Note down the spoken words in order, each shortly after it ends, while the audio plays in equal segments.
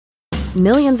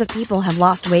Millions of people have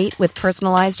lost weight with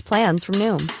personalized plans from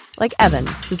Noom. Like Evan,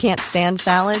 who can't stand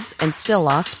salads and still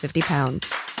lost 50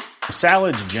 pounds.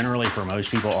 Salads generally for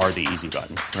most people are the easy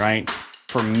button, right?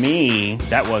 For me,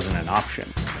 that wasn't an option.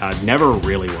 I never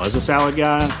really was a salad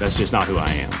guy. That's just not who I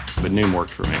am. But Noom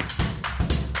worked for me.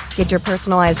 Get your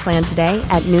personalized plan today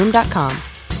at Noom.com.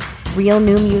 Real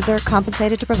Noom user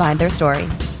compensated to provide their story.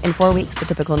 In 4 weeks, the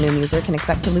typical Noom user can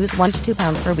expect to lose 1 to 2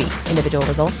 pounds per week. Individual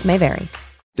results may vary.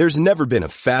 There's never been a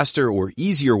faster or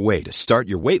easier way to start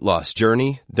your weight loss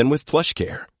journey than with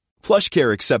PlushCare.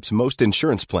 PlushCare accepts most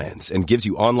insurance plans and gives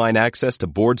you online access to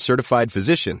board-certified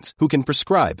physicians who can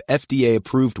prescribe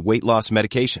FDA-approved weight loss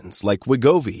medications like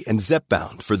Wegovy and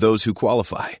Zepbound for those who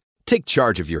qualify. Take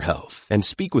charge of your health and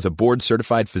speak with a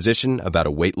board-certified physician about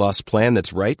a weight loss plan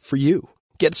that's right for you.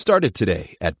 Get started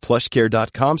today at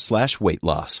plushcare.com/weight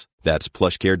loss. That's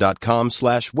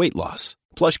plushcare.com/weight loss.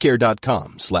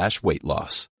 plushcare.com/weight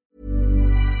loss.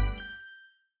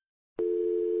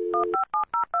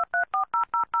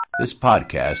 This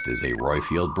podcast is a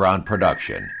Royfield Brown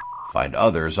production. Find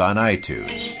others on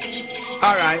iTunes.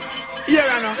 All right. Yeah,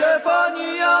 I know.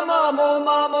 Stefania,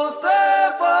 mamo,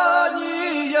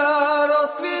 Stefania,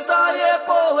 rozkwitaje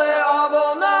pole, a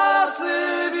вона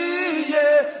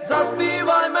сивіє.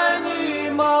 Заспівай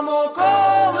мені, мамо,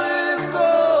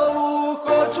 колискову,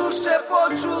 хочу ще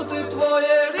почути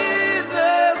твоє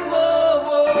рідне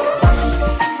слово.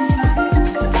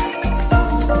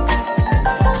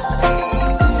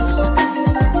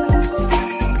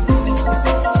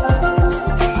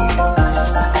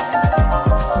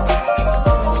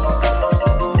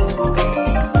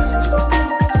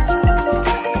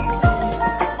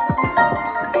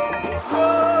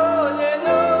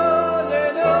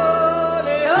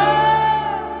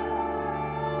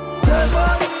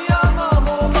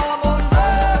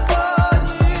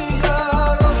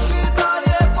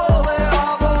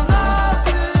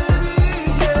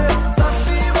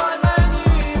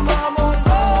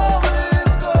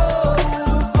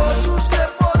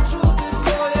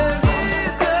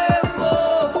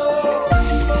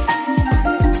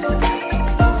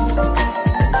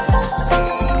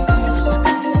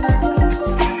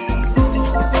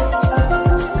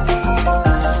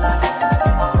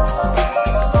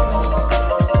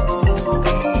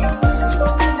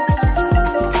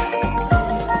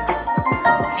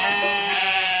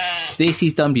 This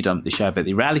is Dumpty Dump, the show about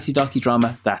the reality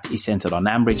docudrama that is centred on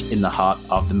Ambridge in the heart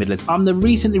of the Midlands. I'm the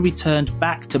recently returned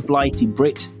back to Blighty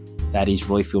Brit, that is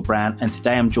Royfield Brown, and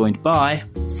today I'm joined by...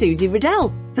 Susie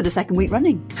Riddell, for the second week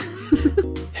running.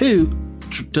 Who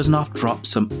does not drop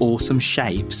some awesome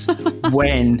shapes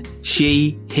when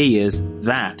she hears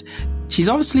that. She's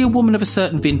obviously a woman of a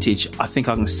certain vintage, I think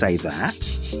I can say that,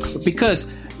 because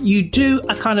you do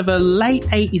a kind of a late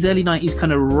 80s, early 90s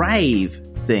kind of rave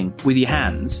thing with your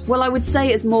hands. Well, I would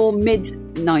say it's more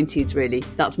mid-90s, really.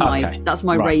 That's my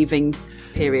right. Raving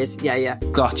period. Yeah.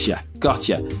 Gotcha.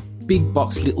 Big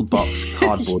box, little box,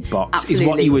 cardboard box is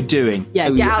what you were doing.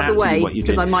 Yeah, get out of the way,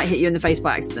 because I might hit you in the face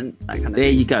by accident. That kind of there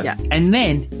thing. You go. Yeah. And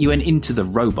then you went into the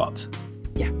robot.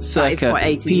 Yeah, circa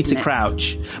quite 80s, Peter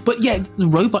Crouch. But yeah, the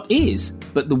robot is.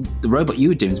 But the robot you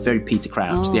were doing is very Peter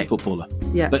Crouch, the footballer.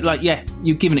 Yeah. But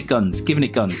you're giving it guns.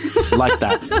 Like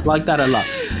that. Like that a lot.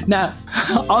 Now,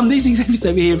 on this week's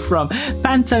episode, we hear from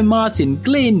Panto Martin,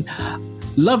 Glyn,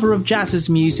 lover of jazz's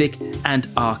music, and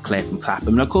R. Claire from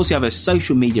Clapham. And of course, we have a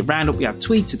social media roundup. We have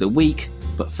tweets of the week.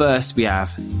 But first, we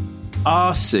have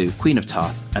R. Sue, Queen of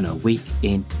Tart, and a week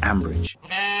in Ambridge.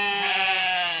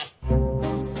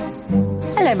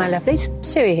 Hello, my lovelies.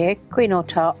 Sue here, Queen or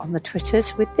Tart on the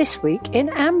Twitters with This Week in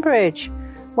Ambridge.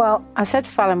 Well, I said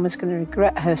Fallon was going to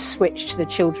regret her switch to the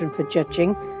children for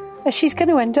judging, as she's going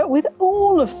to end up with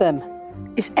all of them.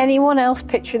 Is anyone else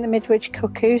picturing the Midwich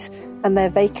Cuckoos and their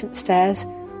vacant stares,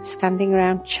 standing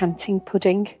around chanting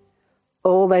pudding?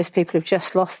 All those people who've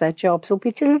just lost their jobs will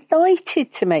be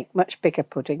delighted to make much bigger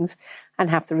puddings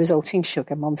and have the resulting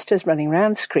sugar monsters running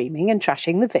around screaming and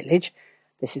trashing the village.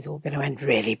 This is all going to end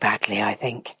really badly, I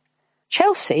think.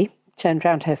 Chelsea turned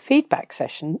round her feedback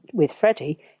session with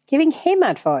Freddie, giving him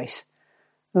advice.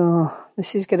 Oh,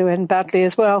 this is going to end badly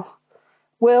as well.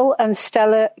 Will and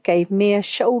Stella gave Mia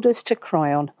shoulders to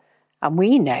cry on. And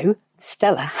we know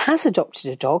Stella has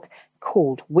adopted a dog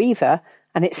called Weaver,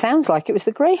 and it sounds like it was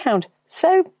the greyhound.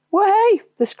 So, well, hey,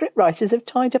 the scriptwriters have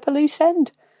tied up a loose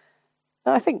end.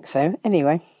 I think so,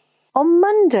 anyway. On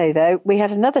Monday, though, we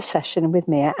had another session with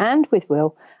Mia and with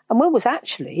Will, and Will was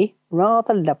actually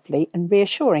rather lovely and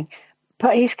reassuring.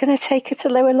 But he's going to take her to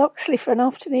Lower Loxley for an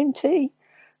afternoon tea.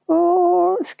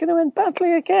 Oh, it's going to end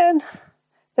badly again.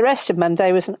 The rest of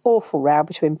Monday was an awful row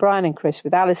between Brian and Chris,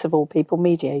 with Alice, of all people,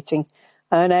 mediating.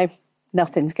 Oh no,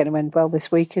 nothing's going to end well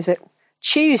this week, is it?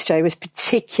 Tuesday was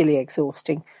particularly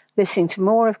exhausting, listening to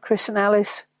more of Chris and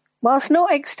Alice. Whilst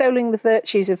not extolling the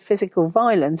virtues of physical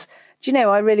violence, do you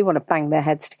know, I really want to bang their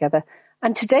heads together.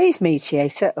 And today's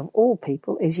mediator, of all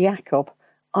people, is Jacob.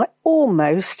 I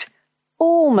almost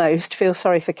feel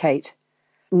sorry for Kate.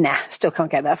 Nah, still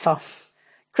can't get that far.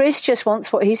 Chris just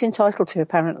wants what he's entitled to,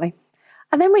 apparently.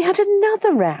 And then we had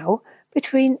another row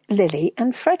between Lily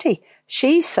and Freddie.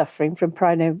 She's suffering from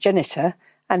primogeniture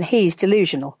and he's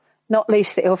delusional, not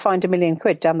least that he'll find £1 million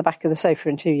down the back of the sofa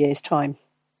in 2 years' time.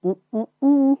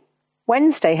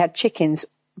 Wednesday had chickens,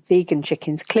 vegan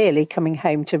chickens, clearly coming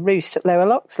home to roost at Lower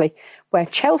Loxley, where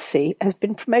Chelsea has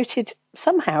been promoted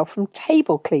somehow from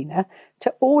table cleaner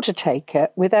to order taker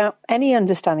without any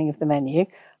understanding of the menu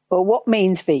or what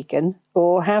means vegan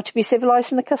or how to be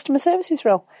civilised in the customer services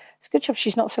role. It's a good job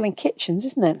she's not selling kitchens,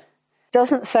 isn't it?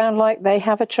 Doesn't sound like they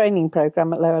have a training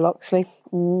programme at Lower Loxley.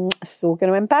 This is all going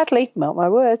to end badly, mark my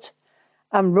words.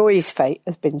 And Roy's fate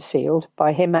has been sealed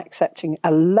by him accepting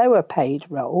a lower paid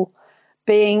role,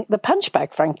 being the punch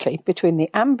bag, frankly, between the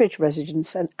Ambridge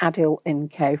residents and Adil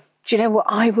 & Co. Do you know what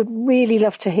I would really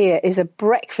love to hear is a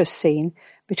breakfast scene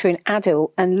between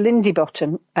Adil and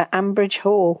Lindybottom at Ambridge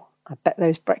Hall. I bet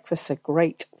those breakfasts are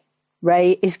great.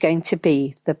 Ray is going to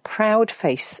be the proud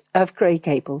face of Grey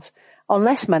Gables. On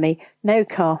less money, no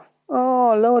car.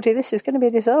 Oh, Lordy, this is going to be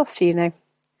a disaster, you know.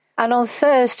 And on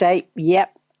Thursday,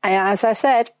 yep, as I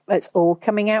said, it's all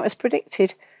coming out as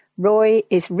predicted. Roy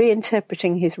is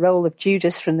reinterpreting his role of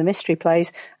Judas from the mystery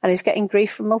plays and is getting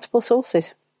grief from multiple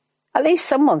sources. At least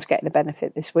someone's getting the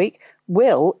benefit this week.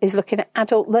 Will is looking at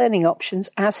adult learning options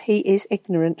as he is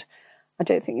ignorant. I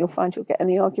don't think you'll find you'll get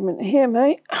any argument here,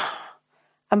 mate.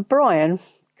 And Brian,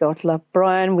 God love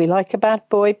Brian, we like a bad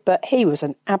boy, but he was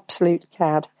an absolute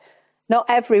cad. Not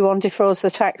everyone defrauds the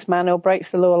tax man or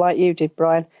breaks the law like you did,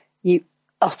 Brian. You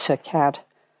utter cad.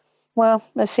 Well,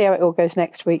 let's see how it all goes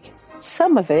next week.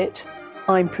 Some of it,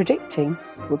 I'm predicting,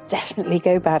 will definitely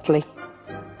go badly.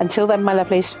 Until then, my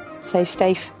lovelies, stay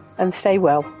safe and stay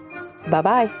well.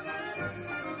 Bye-bye.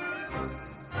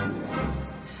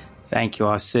 Thank you,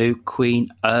 Arsue, Queen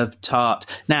of Tart.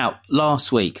 Now,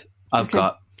 last week, I've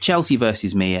got Chelsea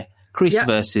versus Mia, Chris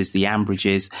versus the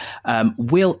Ambridges,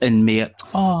 Will and Mia.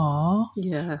 Aww.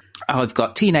 Yeah. I've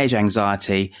got Teenage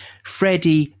Anxiety,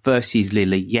 Freddie versus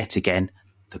Lily, yet again,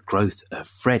 the growth of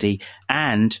Freddie.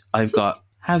 And I've got,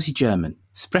 how's he German?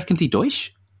 Sprechen Sie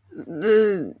Deutsch?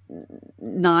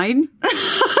 9.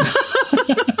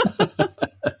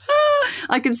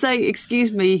 I can say,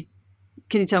 excuse me,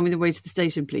 can you tell me the way to the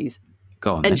station, please?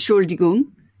 Go on.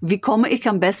 Entschuldigung, wie komme ich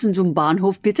am besten zum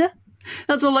Bahnhof, bitte?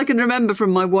 That's all I can remember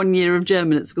from my 1 year of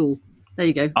German at school. There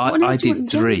you go. I did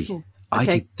 3. I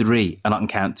did 3, and I can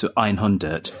count to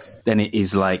 100. Then it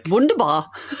is like... Wunderbar.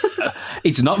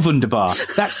 It's not wunderbar.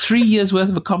 That's 3 years worth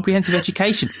of a comprehensive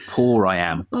education. Poor I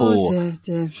am. Poor. Oh,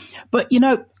 dear. But, you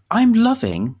know, I'm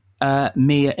loving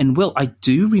Mia and Will. I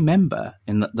do remember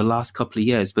in the last couple of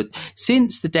years, but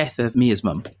since the death of Mia's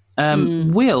mum,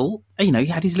 Will, you know, he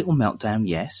had his little meltdown,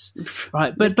 yes,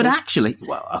 right, but actually,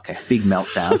 well, okay, big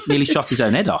meltdown, nearly shot his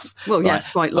own head off. Well,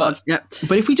 yes, quite large, yeah.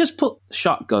 But if we just put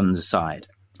shotguns aside,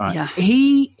 right,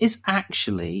 he is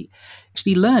actually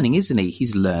learning, isn't he?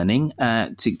 He's learning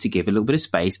to give a little bit of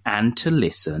space and to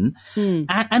listen,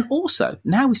 and also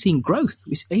now we're seeing growth.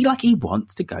 He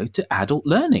wants to go to adult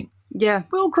learning. Yeah,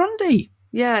 Will Grundy.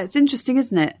 Yeah, it's interesting,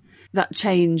 isn't it? That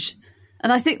change,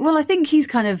 and I think he's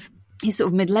sort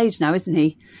of middle-aged now, isn't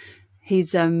he?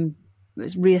 He's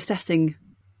reassessing.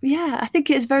 Yeah, I think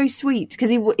it's very sweet because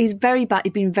he's very bad.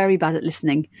 He's been very bad at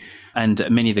listening. And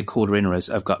many of the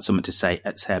caller-inners have got something to say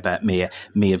about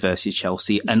Mia versus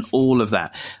Chelsea and all of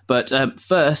that. But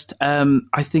first,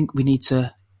 I think we need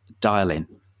to dial in.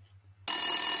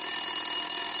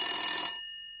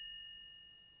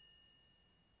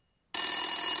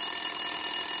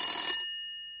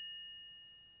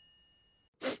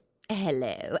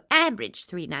 Hello, Ambridge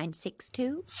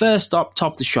 3962. First up,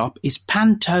 top of the shop, is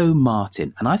Panto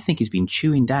Martin, and I think he's been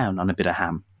chewing down on a bit of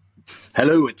ham.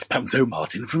 Hello, it's Panto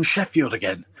Martin from Sheffield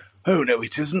again. Oh, no,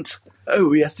 it isn't.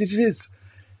 Oh, yes, it is.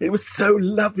 It was so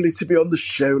lovely to be on the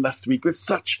show last week with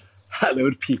such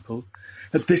hallowed people.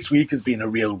 But this week has been a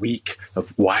real week of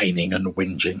whining and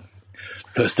whinging.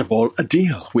 First of all, a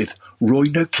deal with Roy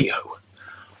Nokio.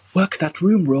 Work that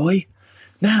room, Roy.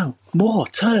 Now, more,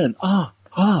 turn,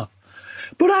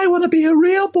 But I want to be a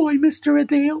real boy, Mr.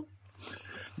 Adil.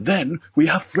 Then we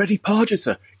have Freddie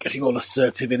Pargeter getting all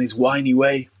assertive in his whiny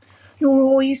way. You're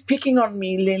always picking on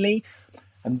me, Lily.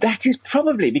 And that is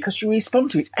probably because you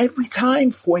respond to it every time,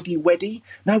 Fweddy Weddy.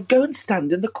 Now go and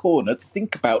stand in the corner to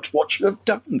think about what you have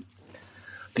done.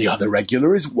 The other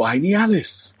regular is Whiny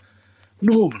Alice.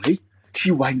 Normally,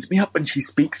 she winds me up when she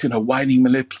speaks in a whining,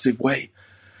 manipulative way.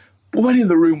 But when in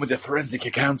the room with the forensic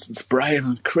accountants Brian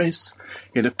and Chris,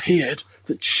 it appeared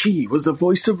that she was the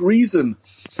voice of reason.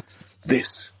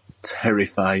 This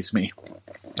terrifies me.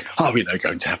 Are we now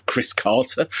going to have Chris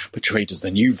Carter portrayed as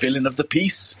the new villain of the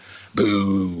piece?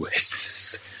 Boo!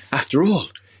 Hiss. After all,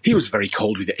 he was very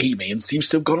cold with Amy and seems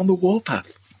to have gone on the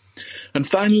warpath. And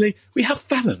finally, we have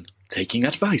Fallon taking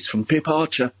advice from Pip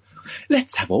Archer.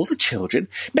 Let's have all the children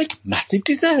make massive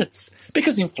desserts,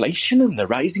 because inflation and the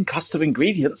rising cost of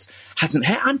ingredients hasn't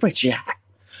hit Ambridge yet.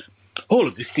 All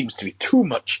of this seems to be too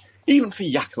much, even for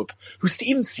Jacob, who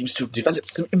even seems to have developed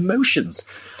some emotions,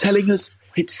 telling us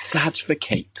it's sad for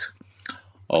Kate.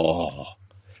 Oh,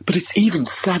 but it's even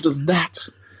sadder than that.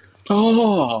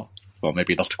 Oh, well,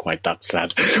 maybe not quite that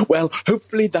sad. Well,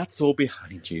 hopefully that's all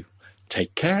behind you.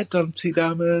 Take care, Dumpty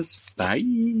Dummers.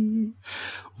 Bye.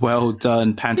 Well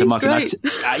done, Panto Martin.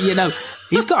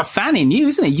 He's got a fan in you,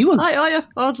 isn't he? You were I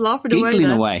was laughing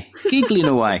giggling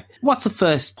away. What's the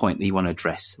first point that you want to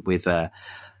address with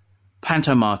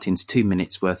Panto Martin's 2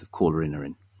 minutes worth of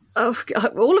caller-in? Oh,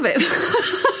 all of it.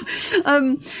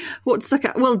 What stuck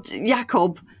out? Well,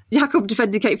 Jacob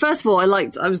defended Kate. First of all,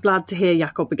 I was glad to hear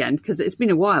Jacob again, because it's been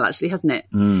a while, actually, hasn't it?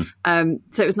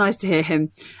 So it was nice to hear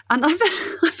him. And I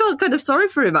felt kind of sorry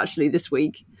for him, actually, this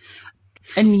week.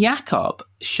 And Jacob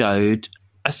showed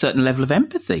a certain level of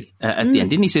empathy at the end,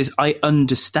 didn't he? He says, I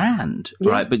understand,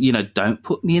 right? But, don't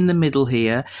put me in the middle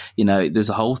here. There's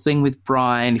a whole thing with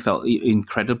Brian. He felt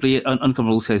incredibly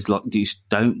uncomfortable. He says, look,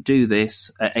 don't do this,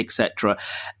 etc.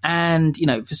 And,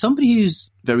 for somebody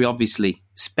who's very obviously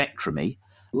spectrumy,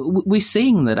 we're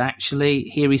seeing that actually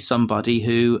here is somebody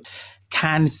who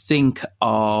can think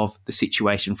of the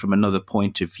situation from another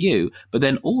point of view, but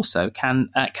then also can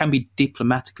be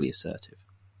diplomatically assertive.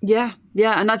 Yeah,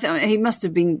 and I think he must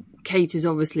have been. Kate is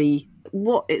obviously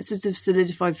what it sort of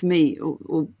solidified for me,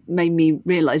 or made me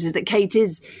realise, is that Kate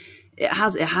is. It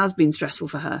has been stressful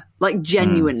for her, like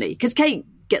genuinely, because Kate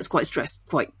gets quite stressed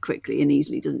quite quickly and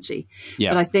easily, doesn't she?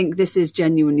 Yeah. But I think this is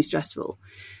genuinely stressful.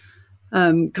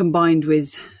 Combined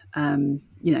with,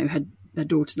 her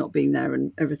daughter not being there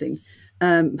and everything.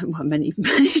 Many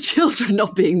children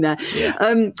not being there.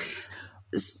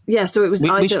 Yeah. So it was.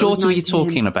 Which daughter were you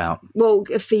talking about? Well,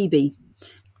 Phoebe.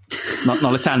 Not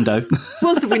Nolitando.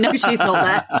 Well, we know she's not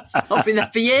there. I've been there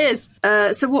for years.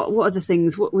 So what other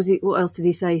things? What else did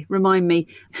he say? Remind me.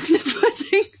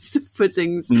 The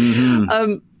puddings.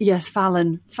 Mm-hmm. Yes,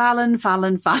 Fallon.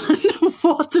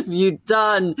 What have you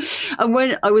done? And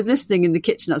when I was listening in the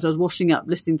kitchen as I was washing up,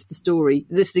 listening to the story,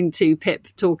 listening to Pip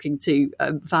talking to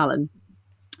Fallon,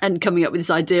 and coming up with this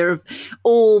idea of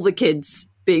all the kids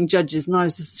being judges, and I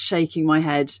was just shaking my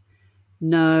head.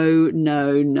 No.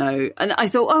 And I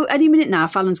thought, any minute now,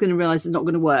 Fallon's going to realise it's not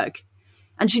going to work.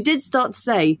 And she did start to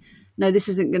say, no, it's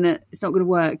not going to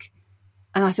work.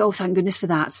 And I thought, oh, thank goodness for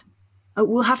that.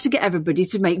 We'll have to get everybody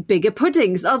to make bigger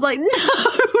puddings. I was like,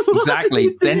 no.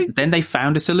 Exactly. Then they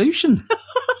found a solution.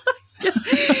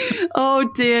 Oh,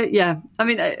 dear. Yeah. I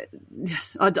mean,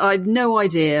 yes, I have no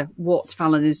idea what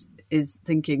Fallon is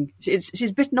thinking.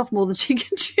 She's bitten off more than she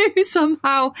can chew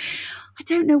somehow. I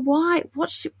don't know why.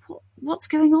 What's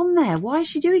going on there? Why is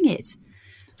she doing it?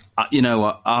 You know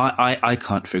what? I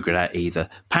can't figure it out either.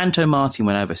 Panto Martin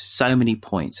went over so many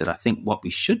points that I think what we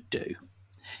should do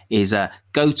is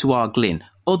go to our Glyn.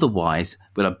 Otherwise,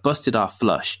 we'll have busted our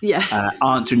flush,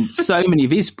 answering so many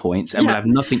of his points, and we'll have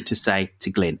nothing to say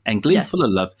to Glyn. And Glyn Full of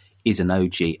Love is an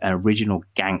OG, an original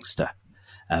gangster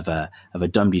of a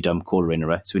dum-de-dum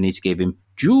caller-innerer. So we need to give him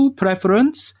due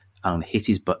preference and hit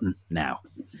his button now.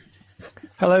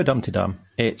 Hello, Dum-de-dum.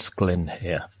 It's Glyn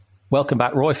here. Welcome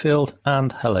back, Royfield,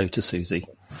 and hello to Susie.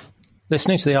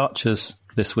 Listening to the Archers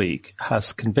this week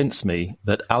has convinced me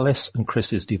that Alice and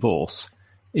Chris's divorce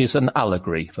is an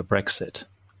allegory for Brexit.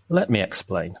 Let me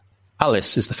explain.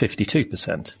 Alice is the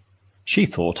 52%. She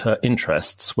thought her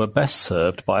interests were best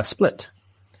served by a split.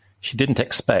 She didn't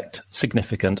expect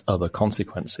significant other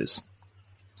consequences.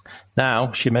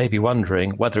 Now she may be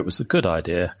wondering whether it was a good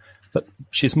idea, but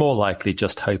she's more likely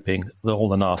just hoping that all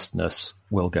the nastiness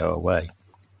will go away.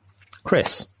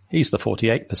 Chris, he's the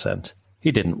 48%.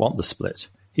 He didn't want the split.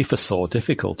 He foresaw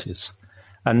difficulties.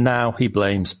 And now he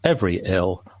blames every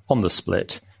ill on the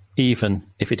split, even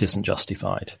if it isn't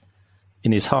justified.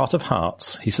 In his heart of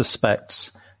hearts, he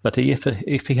suspects that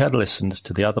if he had listened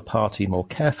to the other party more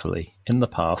carefully in the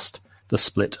past, the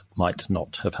split might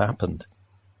not have happened.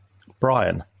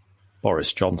 Brian,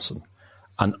 Boris Johnson,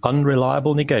 an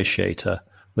unreliable negotiator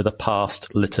with a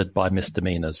past littered by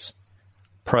misdemeanours,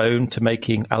 prone to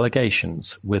making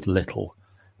allegations with little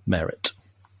merit.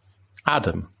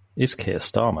 Adam is Keir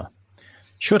Starmer.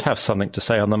 Should have something to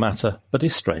say on the matter, but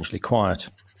is strangely quiet.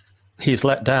 He is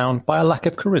let down by a lack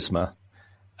of charisma,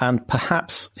 and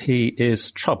perhaps he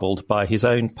is troubled by his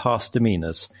own past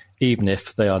demeanours, even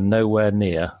if they are nowhere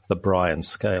near the Brian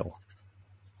scale.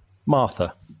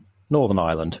 Martha, Northern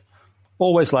Ireland,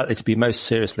 always likely to be most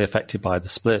seriously affected by the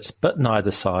split, but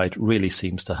neither side really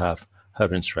seems to have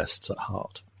her interests at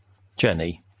heart.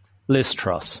 Jenny, Liz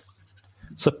Truss,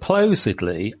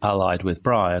 supposedly allied with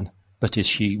Brian, but is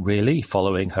she really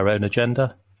following her own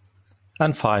agenda?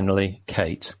 And finally,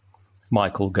 Kate,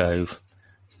 Michael Gove.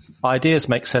 Ideas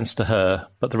make sense to her,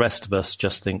 but the rest of us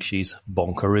just think she's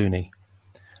bonkeroony.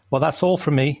 Well, that's all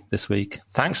from me this week.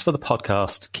 Thanks for the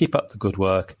podcast. Keep up the good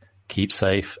work. Keep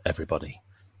safe, everybody.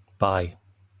 Bye.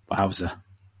 Wowza.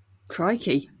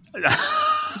 Crikey.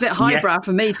 It's a bit highbrow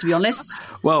for me, to be honest.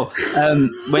 Well,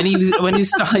 when he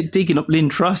started digging up Lynn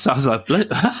Truss, I was like,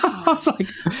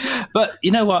 but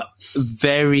you know what?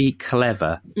 Very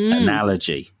clever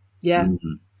analogy. Yeah.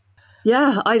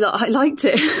 Yeah, I liked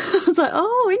it. I was like,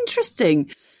 oh,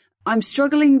 interesting. I'm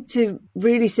struggling to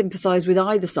really sympathise with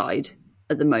either side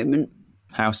at the moment.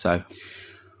 How so?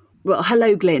 Well,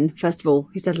 hello, Glyn, first of all.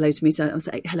 He said hello to me, so I'll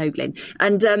say hello, Glyn.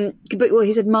 And,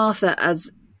 he said Martha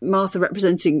as Martha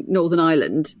representing Northern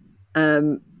Ireland,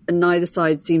 and neither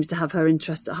side seems to have her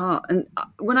interests at heart. And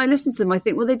when I listen to them, I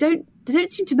think, well, they don't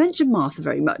seem to mention Martha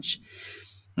very much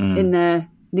in their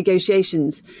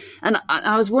negotiations. And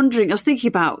I was thinking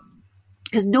about,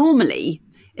 because normally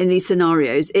in these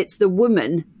scenarios, it's the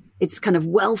woman, it's kind of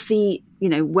wealthy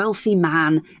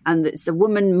man, and it's the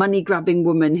woman, money-grabbing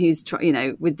woman who's,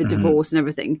 with the divorce and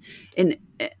everything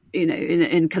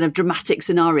in kind of dramatic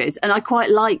scenarios. And I quite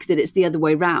like that it's the other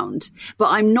way round. But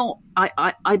I'm not,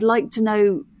 I'd like to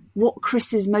know what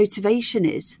Chris's motivation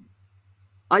is.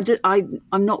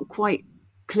 I'm not quite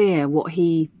clear what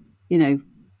he,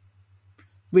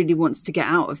 really wants to get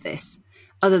out of this,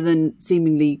 other than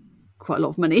seemingly quite a lot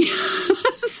of money.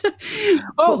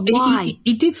 Well,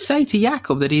 he did say to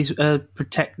Jakob that he's I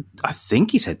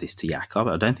think he said this to Jakob.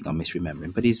 I don't think I'm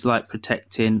misremembering, but he's like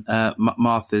protecting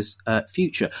Martha's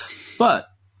future. But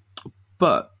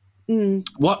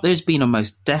what there's been a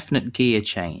most definite gear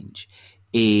change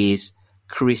is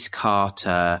Chris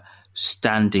Carter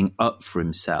standing up for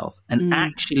himself and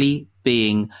actually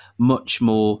being much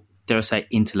more, dare I say,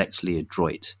 intellectually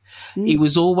adroit. He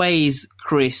was always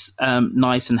Chris,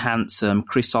 nice and handsome,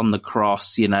 Chris on the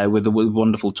cross, with a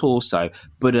wonderful torso,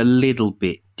 but a little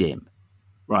bit dim,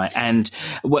 right? And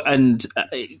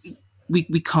we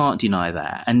can't deny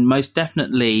that. And most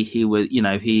definitely, he was,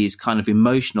 his kind of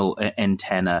emotional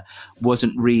antenna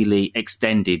wasn't really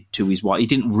extended to his wife. He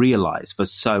didn't realise for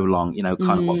so long,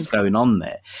 kind of what was going on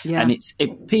there. Yeah. And it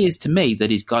appears to me that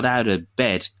he's got out of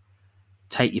bed.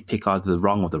 Take your pick, either the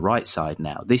wrong or the right side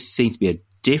now. This seems to be a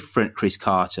different Chris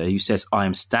Carter who says, I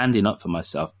am standing up for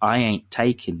myself. I ain't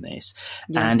taking this.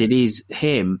 Yeah. And it is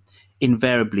him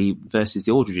invariably versus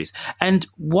the Aldridges. And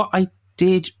what I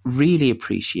did really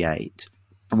appreciate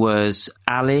was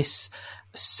Alice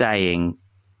saying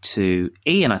to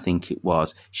Ian, I think it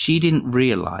was, she didn't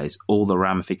realise all the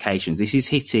ramifications. This is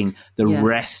hitting the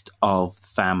rest of the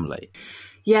family.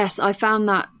 Yes, I found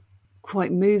that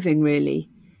quite moving, really.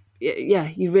 Yeah,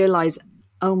 you realise,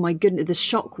 oh my goodness, the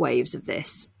shock waves of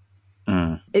this.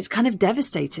 It's kind of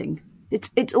devastating.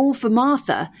 It's all for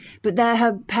Martha, but they're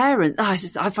her parents.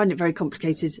 I find it very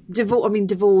complicated.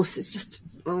 Divorce. It's just.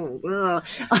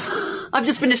 I've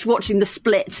just finished watching The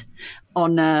Split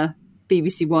on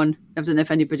BBC One. I don't know if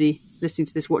anybody listening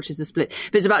to this watches The Split,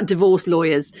 but it's about divorce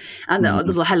lawyers, and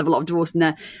there's a hell of a lot of divorce in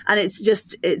there, and it's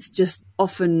just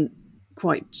often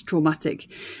quite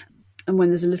traumatic. And when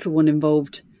there's a little one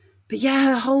involved. But yeah,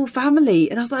 her whole family.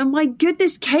 And I was like, oh my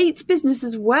goodness, Kate's business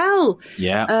as well.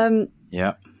 Yeah.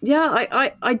 Yeah,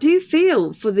 I do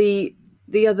feel for the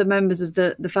other members of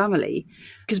the family,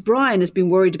 because Brian has been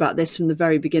worried about this from the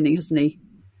very beginning, hasn't he?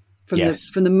 From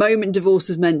the moment divorce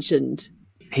was mentioned.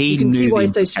 You can see why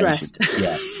he's so stressed.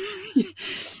 Yeah.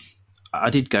 I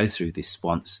did go through this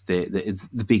once, the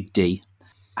big D.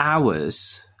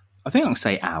 Hours, I think I can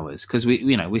say hours, because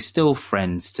we're still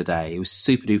friends today. It was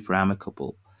super duper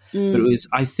amicable. But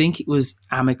I think it was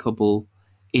amicable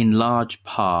in large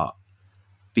part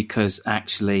because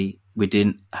actually we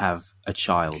didn't have a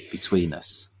child between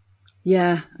us.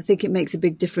 Yeah, I think it makes a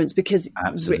big difference because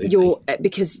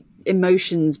because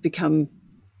emotions become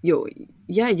you're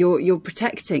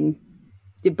protecting.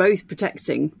 You're both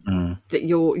protecting that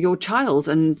your child,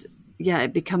 and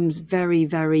it becomes very,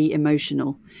 very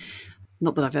emotional.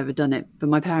 Not that I've ever done it, but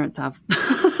my parents have.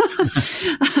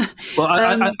 Well,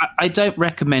 I don't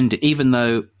recommend it, even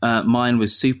though mine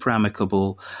was super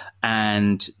amicable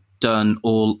and done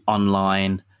all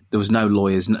online. There was no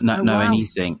lawyers, no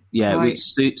anything. Yeah, right.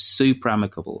 It was super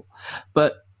amicable.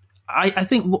 But I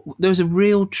think there was a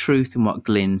real truth in what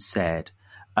Glyn said,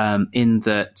 in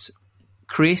that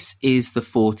Chris is the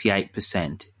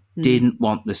 48%, didn't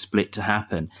want the split to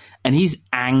happen. And he's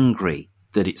angry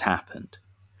that it's happened.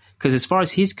 Because as far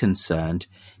as he's concerned,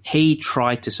 he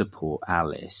tried to support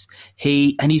Alice.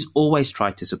 And he's always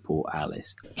tried to support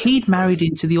Alice. He'd married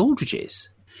into the Aldridges.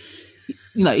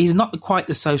 You know, he's not quite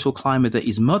the social climber that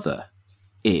his mother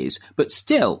is, but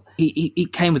still, he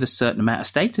came with a certain amount of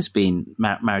status being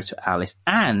married to Alice.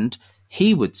 And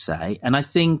he would say, and I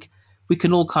think we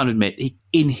can all kind of admit,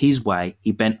 in his way,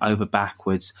 he bent over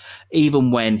backwards,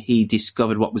 even when he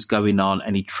discovered what was going on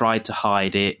and he tried to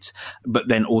hide it, but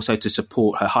then also to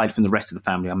support her, hide from the rest of the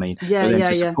family,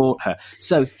 support her.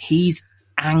 So he's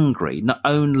angry. Not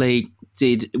only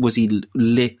was he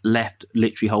left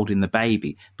literally holding the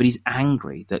baby, but he's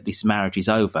angry that this marriage is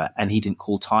over and he didn't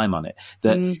call time on it.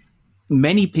 That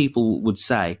many people would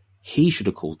say he should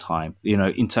have called time, you know,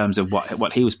 in terms of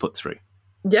what he was put through.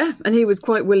 Yeah, and he was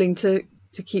quite willing to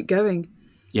keep going.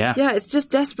 Yeah. Yeah, it's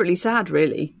just desperately sad,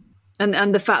 really.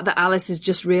 And the fact that Alice is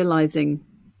just realising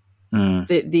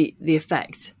the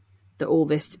effect that all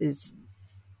this is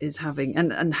having,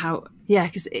 and how,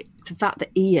 because the fact that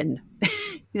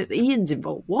Ian's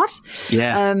involved. What?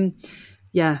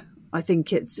 Yeah. I think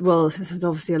there's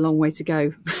obviously a long way to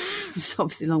go. There's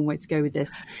obviously a long way to go with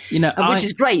this. You know, which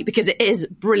is great because it is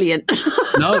brilliant.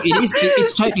 No, it is.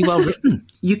 It's totally well written.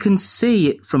 You can see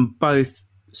it from both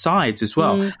sides as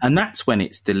well. And that's when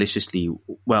it's deliciously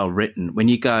well written. When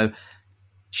you go,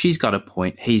 she's got a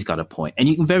point, he's got a point. And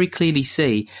you can very clearly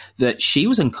see that she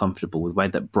was uncomfortable with the way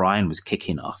that Brian was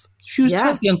kicking off. She was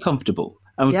totally uncomfortable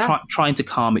and trying to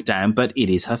calm it down, but it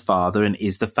is her father and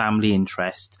is the family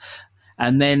interest.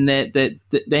 And then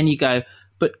then you go,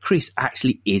 but Chris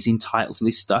actually is entitled to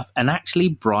this stuff. And actually,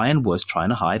 Brian was trying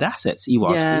to hide assets. He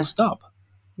was, full stop.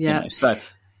 Yeah. You know, so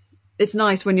it's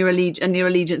nice when your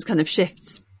allegiance kind of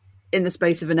shifts in the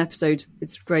space of an episode.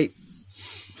 It's great.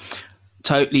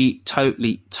 Totally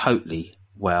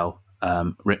well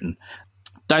written.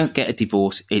 Don't get a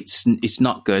divorce. It's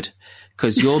not good,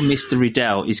 because your Mr.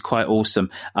 Riddell is quite awesome.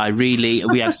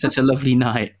 We had such a lovely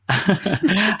night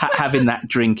having that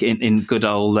drink in good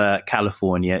old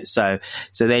California. So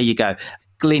there you go.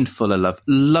 Glyn, full of love.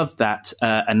 Love that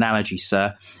analogy,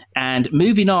 sir. And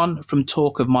moving on from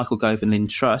talk of Michael Gove and Lynn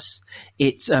Truss,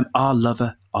 it's our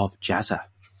lover of Jazza.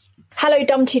 Hello,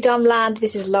 Dumpty Dum Land.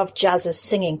 This is Love Jazza's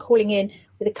singing, calling in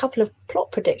with a couple of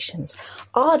plot predictions.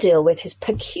 Ardil, with his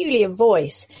peculiar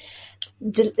voice,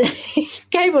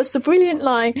 gave us the brilliant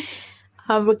line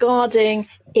regarding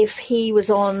if he was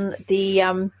on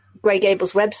the Grey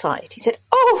Gables website. He said,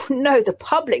 "Oh, no, the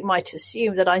public might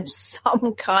assume that I'm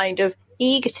some kind of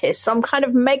egotist, some kind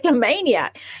of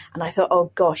megalomaniac." And I thought,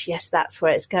 oh, gosh, yes, that's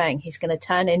where it's going. He's going to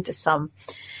turn into some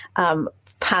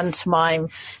pantomime,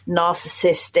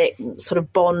 narcissistic sort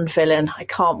of Bond villain. I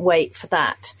can't wait for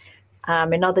that.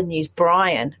 In other news,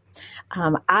 Brian,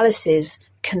 Alice's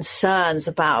concerns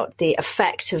about the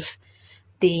effect of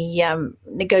the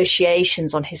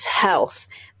negotiations on his health,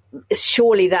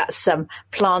 surely that's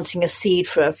planting a seed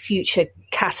for a future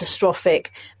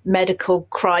catastrophic medical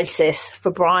crisis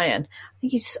for Brian. I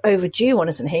think he's overdue one,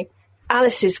 isn't he?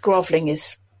 Alice's grovelling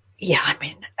is,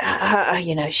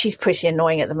 she's pretty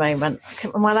annoying at the moment.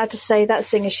 Am I allowed to say that,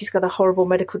 seeing as she's got a horrible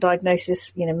medical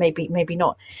diagnosis? Maybe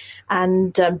not.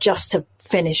 And just to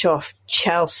finish off,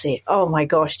 Chelsea. Oh my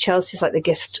gosh, Chelsea's like the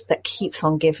gift that keeps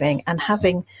on giving. And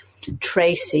having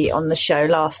Tracy on the show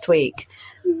last week,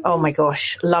 oh my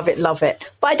gosh, love it, love it.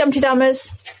 Bye, Dumpty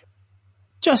Dummers.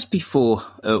 Just before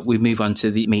we move on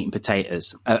to the meat and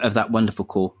potatoes of that wonderful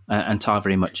call, and tar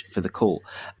very much for the call,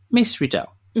 Miss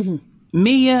Riddell,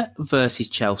 Mia versus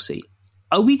Chelsea.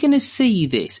 Are we going to see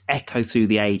this echo through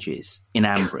the ages in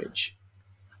Ambridge?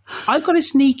 I've got a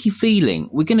sneaky feeling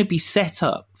we're going to be set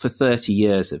up for 30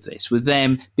 years of this, with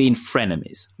them being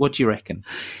frenemies. What do you reckon?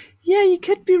 Yeah, you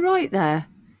could be right there.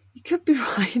 You could be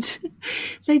right.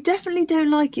 They definitely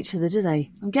don't like each other, do they?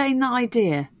 I'm getting that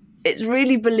idea. It's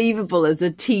really believable as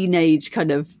a teenage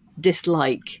kind of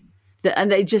dislike,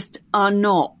 and they just are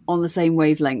not on the same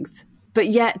wavelength, but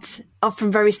yet are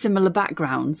from very similar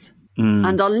backgrounds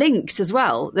and are linked as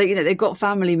well. They've got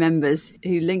family members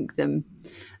who link them.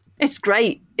 It's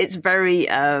great. It's very,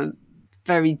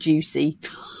 very juicy.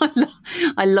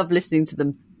 I love listening to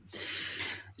them.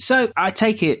 So I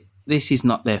take it this is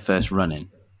not their first run-in.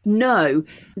 No,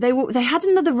 they had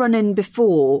another run-in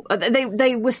before.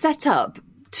 They were set up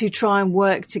to try and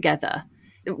work together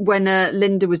when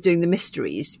Linda was doing the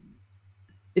mysteries.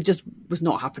 It just was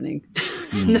not happening.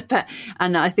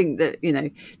 And I think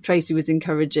that, Tracy was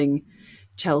encouraging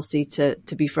Chelsea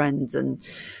to be friends, and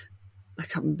I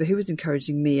can't remember who was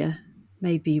encouraging Mia,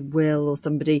 maybe Will or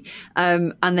somebody,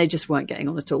 and they just weren't getting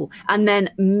on at all. And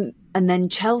then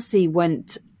Chelsea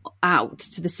went out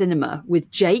to the cinema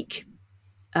with Jake,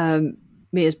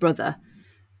 Mia's brother,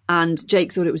 and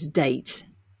Jake thought it was a date,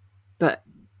 but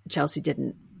Chelsea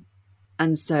didn't.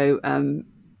 And so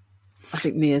I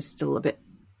think Mia's still a bit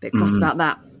crossed about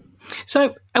that.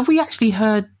 So have we actually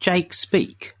heard Jake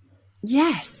speak?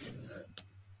 Yes.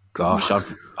 Gosh,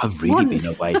 I've really been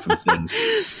away from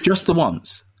things. Just the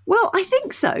once. Well, I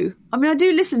think so. I mean, I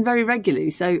do listen very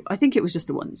regularly, so I think it was just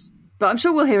the once. But I'm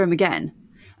sure we'll hear him again.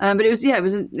 But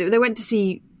they went to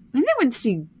see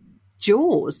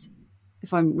Jaws,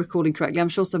 if I'm recalling correctly. I'm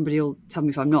sure somebody will tell me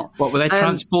if I'm not. What, were they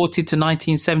transported to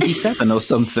 1977 or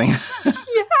something? Yeah.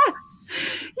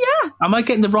 Am I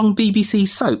getting the wrong BBC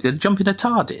soap? They're jumping a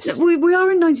TARDIS. We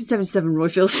are in 1977,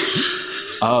 Royfield.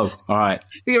 Oh, all right.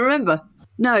 Do you remember?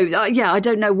 No, I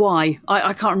don't know why.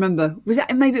 I can't remember.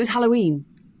 Maybe it was Halloween.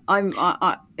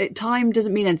 Time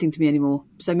doesn't mean anything to me anymore.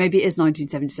 So maybe it is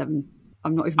 1977.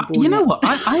 I'm not even born You know yet. what?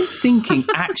 I'm thinking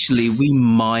actually we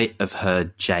might have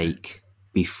heard Jake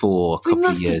before a couple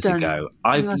of years ago.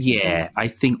 I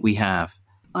think we have.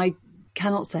 I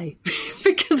cannot say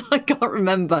because I can't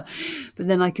remember. But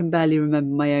then I can barely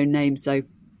remember my own name, so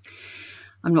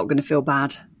I'm not going to feel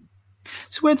bad.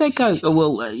 So where'd they go? Oh,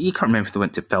 well, you can't remember if they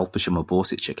went to Felpersham or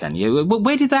Borsetshire, can you?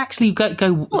 Where did they actually go?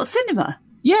 What, cinema?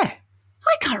 Yeah.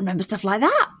 I can't remember stuff like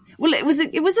that. Well, it was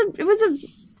a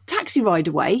taxi ride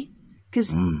away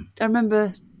because I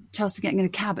remember Chelsea getting in a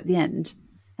cab at the end,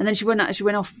 and then she went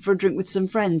off for a drink with some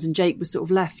friends, and Jake was sort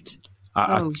of left.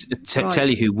 I'll tell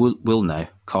you who will know.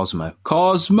 Cosmo.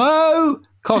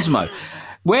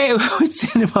 Where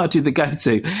cinema did they go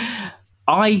to?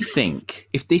 I think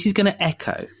if this is going to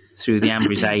echo through the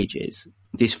Ambridge ages,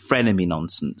 this frenemy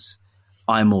nonsense,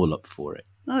 I'm all up for it.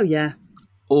 Oh, yeah.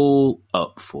 All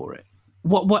up for it.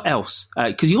 What else?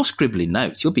 Because you're scribbling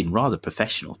notes. You're being rather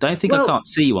professional. Don't think I can't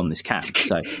see you on this cam.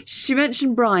 So she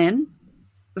mentioned Brian,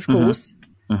 of course.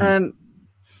 Mm-hmm.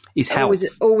 His health.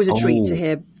 Always a treat to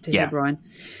hear Brian.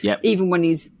 Yep. Even when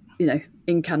he's,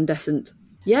 incandescent.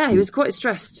 Yeah, he was quite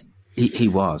stressed. He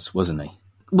was, wasn't he?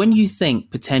 When you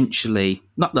think potentially,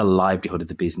 not the livelihood of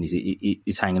the business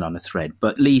is hanging on a thread,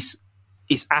 but at least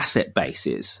its asset base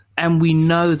is. And we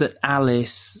know that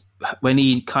Alice, when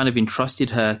he kind of entrusted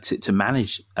her to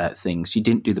manage things, she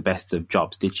didn't do the best of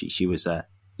jobs, did she? She was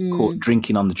caught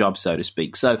drinking on the job, so to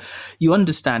speak. So you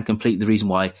understand completely the reason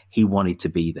why he wanted to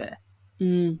be there.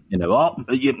 Okay,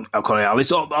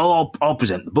 Alice, I'll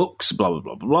present the books, blah, blah,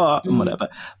 blah, blah, blah, and whatever.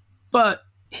 But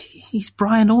he's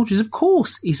Brian Aldridge. Of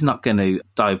course he's not going to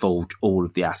divulge all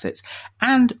of the assets.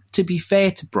 And to be fair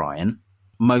to Brian,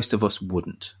 most of us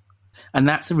wouldn't. And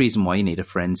that's the reason why you need a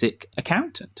forensic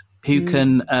accountant who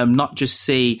can not just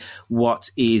see what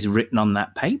is written on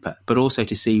that paper, but also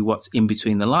to see what's in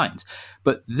between the lines.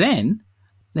 But then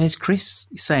there's Chris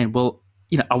saying, well,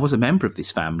 I was a member of this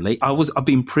family. I've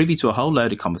been privy to a whole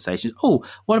load of conversations. Oh,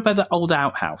 what about that old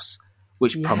outhouse?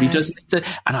 Which probably doesn't.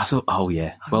 And I thought, oh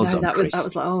yeah, well done, that Chris.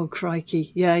 was like, oh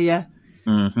crikey, yeah.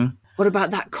 Mm-hmm. What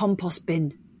about that compost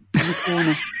bin in the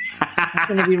corner? It's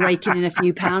going to be raking in a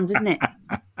few pounds, isn't it?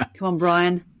 Come on,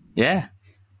 Brian. Yeah.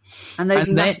 And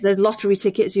those lottery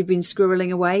tickets you've been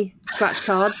squirreling away, scratch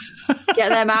cards, get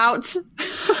them out.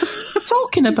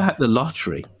 Talking about the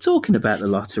lottery,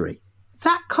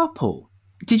 that couple.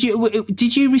 Did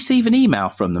you receive an email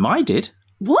from them? I did.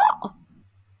 What?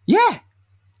 Yeah.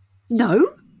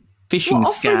 No. Phishing scam.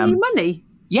 Offering you money?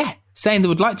 Yeah. Saying they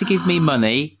would like to give me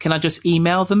money. Can I just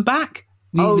email them back?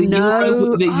 No.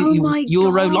 My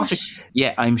Euro gosh. lottery.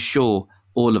 Yeah, I'm sure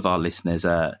all of our listeners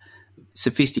are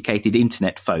sophisticated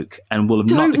internet folk and will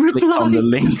have not clicked on the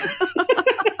link.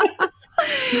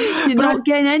 You're not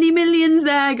getting any millions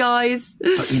there, guys.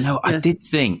 But I did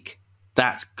think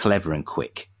that's clever and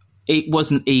quick. It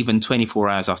wasn't even 24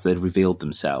 hours after they'd revealed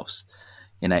themselves.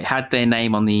 It had their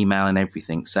name on the email and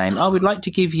everything saying, we'd like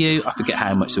to give you, I forget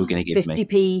how much they were going to give 50p. me.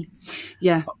 50p.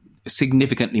 Yeah.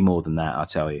 Significantly more than that, I'll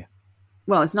tell you.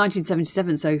 Well, it's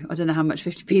 1977, so I don't know how much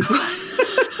 50p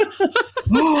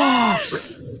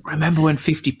was. Remember when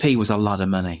 50p was a lot of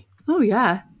money? Oh,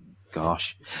 yeah.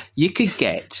 Gosh. You could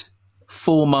get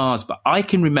 4 Mars bars. I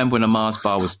can remember when a Mars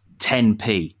bar was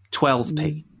 10p,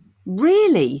 12p.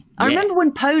 Really? I Yeah. remember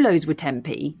when polos were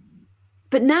 10p.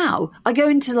 But now I go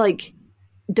into like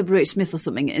WH Smith or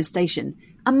something in a station,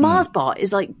 and Mars bar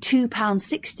is like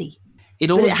 £2.60. It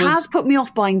has put me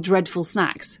off buying dreadful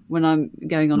snacks when I'm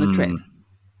going on a trip,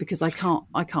 because I can't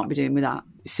be doing with that.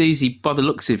 Susie, by the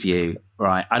looks of you,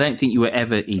 right, I don't think you were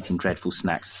ever eating dreadful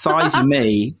snacks. Size of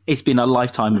me, it's been a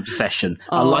lifetime obsession,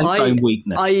 a lifetime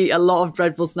weakness. I eat a lot of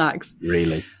dreadful snacks.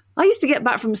 Really? I used to get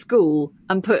back from school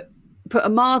and put a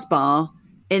Mars bar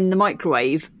in the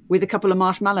microwave with a couple of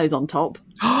marshmallows on top.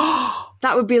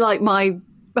 That would be like my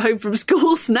home from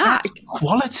school snack. That's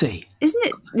quality. Isn't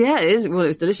it? Yeah, it is. Well, it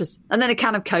was delicious. And then a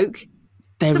can of Coke.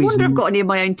 I wonder I've got any of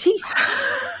my own teeth.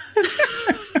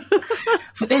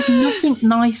 But there's nothing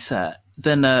nicer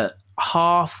than a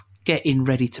half getting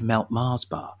ready to melt Mars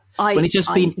bar. When it's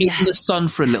just been in the sun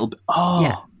for a little bit. Oh.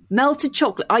 Yeah. Melted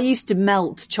chocolate. I used to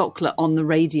melt chocolate on the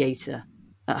radiator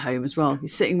at home as well. You're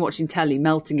sitting watching telly,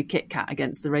 melting a Kit Kat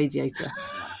against the radiator.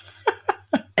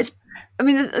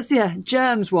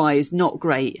 Germs-wise, not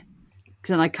great. Because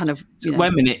then I kind of,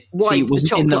 wait a minute. Wipe was the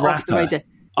chocolate in the off wrapper? the radiator.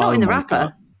 Not in the wrapper.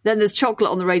 God. Then there's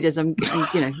chocolate on the radiator. I'm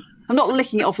not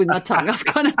licking it off with my tongue. I'm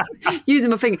kind of using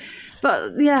my finger.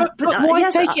 But why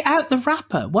take it out the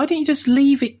wrapper? Why don't you just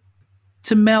leave it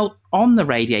to melt on the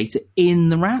radiator in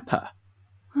the wrapper?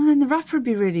 Well, then the wrapper would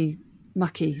be really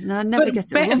mucky. And I'd never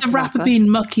get it off the wrapper being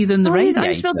mucky than the radiator. I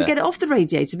just be able to get it off the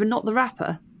radiator, but not the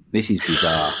wrapper. This is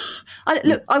bizarre.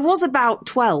 I was about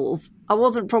 12. I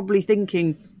wasn't probably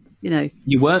thinking,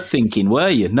 You weren't thinking, were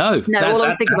you? No. No, all I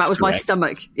was thinking about was my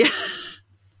stomach. Yeah.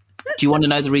 Do you want to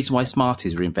know the reason why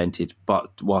Smarties were invented, but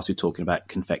whilst we're talking about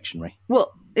confectionery?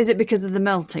 Well, is it because of the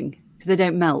melting? Because they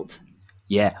don't melt?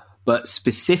 Yeah, but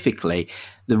specifically,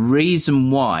 the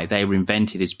reason why they were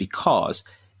invented is because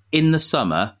in the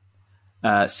summer,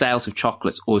 sales of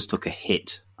chocolates always took a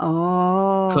hit.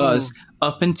 Oh. Because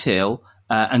up until,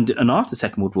 and after the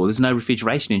Second World War, there's no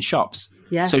refrigeration in shops.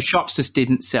 Yes. So shops just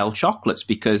didn't sell chocolates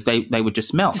because they would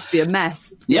just melt. Just be a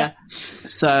mess. Yeah.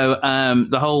 So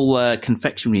the whole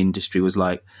confectionery industry was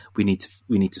like, we need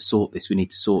to sort this. We need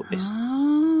to sort this.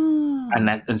 Oh.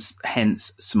 And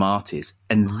hence Smarties.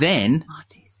 And then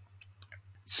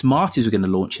Smarties were going to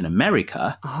launch in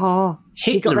America. Oh,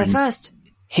 Hitler got there first.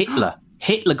 Hitler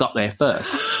got there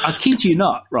first. I kid you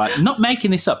not, right? I'm not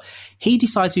making this up. He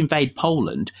decided to invade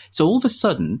Poland. So all of a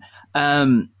sudden,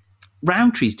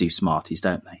 Rowntree's do Smarties,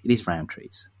 don't they? It is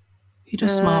Rowntree's. Who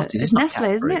does Smarties? It's Nestle,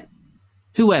 Cadbury. Isn't it?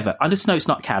 Whoever. I just know it's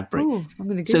not Cadbury. Ooh, I'm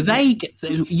gonna so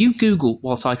you Google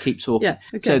whilst I keep talking. Yeah,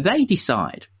 okay. So they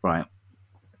decide, right,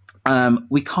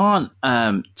 we can't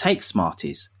take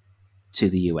Smarties to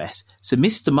the US. So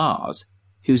Mr. Mars,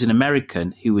 who's an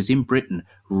American who was in Britain,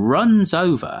 runs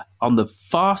over on the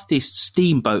fastest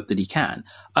steamboat that he can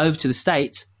over to the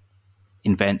States,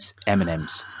 invents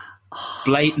M&Ms.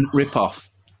 Blatant rip-off.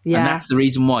 Yeah. And that's the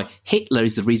reason why. Hitler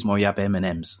is the reason why you have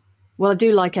M&Ms. Well, I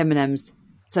do like M&Ms.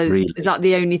 So really? Is that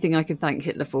the only thing I can thank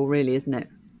Hitler for, really, isn't it?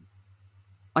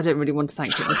 I don't really want to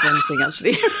thank Hitler for anything,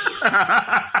 actually.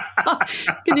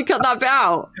 Can you cut that bit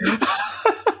out?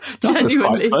 That's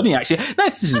quite funny, actually.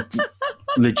 That's just a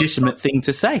legitimate thing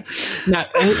to say. Now,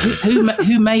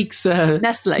 who makes...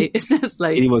 Nestle. It's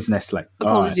Nestle. It was Nestle.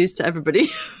 Apologies to everybody.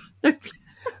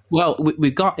 Well,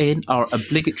 we've got in our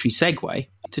obligatory segue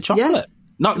to chocolate. Yes.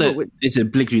 Not that it's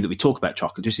obligatory that we talk about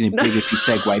chocolate, just an obligatory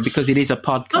segue because it is a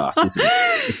podcast, isn't it?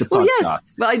 It's a podcast. Well, yes,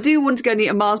 but I do want to go and eat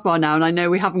a Mars bar now, and I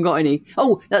know we haven't got any.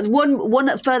 Oh, that's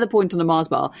one further point on a Mars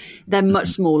bar. They're much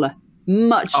smaller,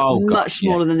 much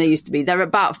smaller than they used to be. They're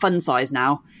about fun size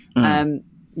now.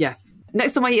 Yeah.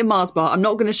 Next time I eat a Mars bar, I'm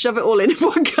not going to shove it all in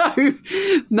one go,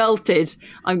 melted.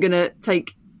 I'm going to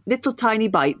take little tiny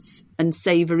bites and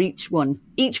savour each one.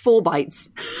 Each 4 bites.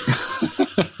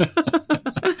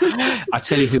 I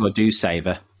tell you who I do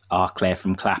savour. Claire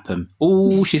from Clapham.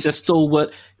 Oh, she's a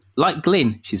stalwart. Like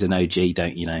Glyn, she's an OG,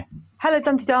 don't you know? Hello,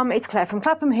 Dumpty Dum. It's Claire from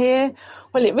Clapham here.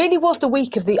 Well, it really was the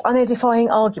week of the unedifying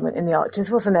argument in the Archers,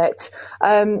 wasn't it?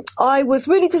 I was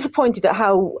really disappointed at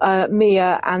how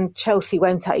Mia and Chelsea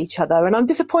went at each other, and I'm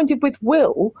disappointed with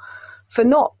Will for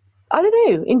not, I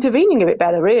don't know, intervening a bit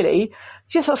better, really.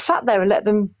 Just sort of sat there and let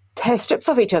them tear strips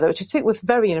off each other, which I think was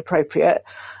very inappropriate.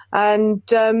 And,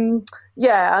 and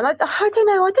I don't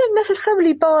know, I don't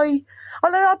necessarily buy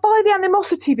the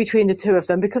animosity between the two of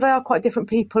them because they are quite different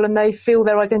people and they feel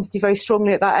their identity very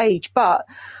strongly at that age. But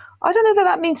I don't know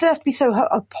that means they have to be so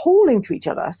appalling to each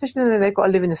other, especially when they've got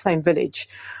to live in the same village.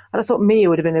 And I thought Mia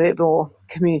would have been a bit more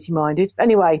community-minded.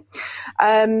 Anyway,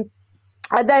 and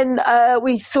then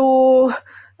we saw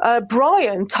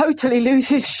Brian totally lose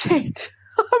his shit.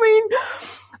 I mean,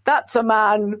 that's a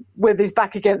man with his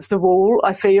back against the wall,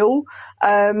 I feel.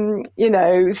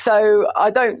 So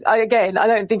I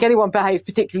don't think anyone behaved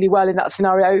particularly well in that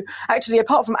scenario. Actually,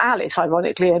 apart from Alice,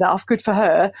 ironically enough, good for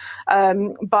her.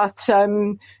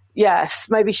 Yes,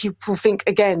 maybe she will think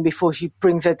again before she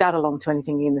brings her dad along to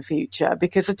anything in the future,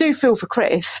 because I do feel for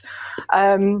Chris.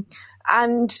 I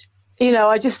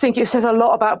just think it says a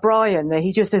lot about Brian that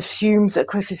he just assumes that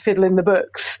Chris is fiddling the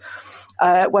books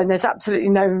when there's absolutely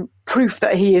no proof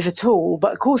that he is at all.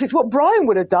 But of course, it's what Brian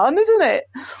would have done, isn't it?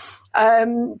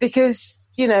 Because,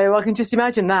 I can just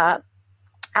imagine that.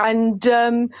 And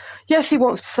yes, he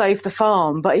wants to save the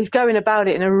farm, but he's going about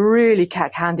it in a really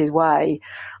cack-handed way.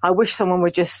 I wish someone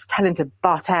would just tell him to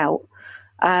butt out.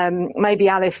 Maybe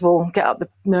Alice will get up the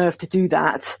nerve to do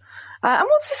that. And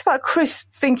what's this about Chris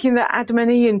thinking that Adam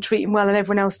and Ian treat him well and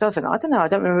everyone else doesn't? I don't know. I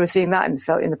don't remember seeing that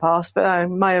in the past, but I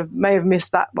may have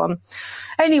missed that one.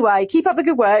 Anyway, keep up the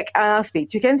good work, and I'll speak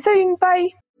to you again soon. Bye.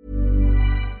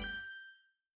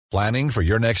 Planning for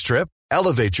your next trip?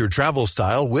 Elevate your travel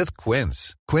style with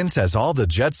Quince. Quince has all the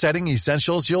jet-setting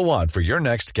essentials you'll want for your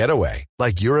next getaway,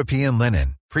 like European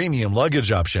linen, premium luggage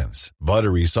options,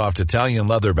 buttery soft Italian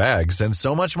leather bags, and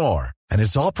so much more. And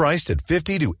it's all priced at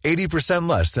 50 to 80%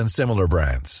 less than similar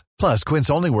brands. Plus, Quince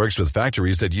only works with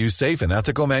factories that use safe and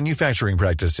ethical manufacturing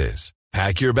practices.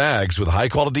 Pack your bags with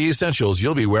high-quality essentials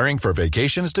you'll be wearing for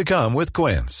vacations to come with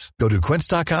Quince. Go to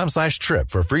quince.com/trip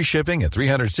for free shipping and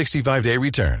 365-day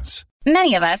returns.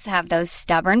 Many of us have those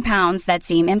stubborn pounds that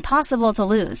seem impossible to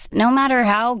lose, no matter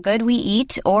how good we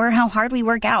eat or how hard we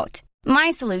work out. My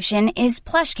solution is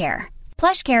PlushCare.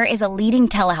 PlushCare is a leading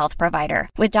telehealth provider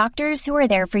with doctors who are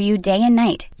there for you day and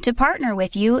night to partner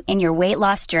with you in your weight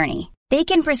loss journey. They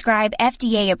can prescribe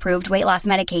FDA-approved weight loss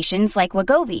medications like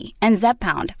Wegovy and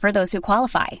Zepbound for those who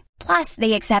qualify. Plus,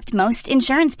 they accept most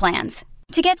insurance plans.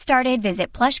 To get started,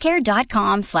 visit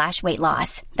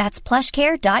plushcare.com/weightloss. That's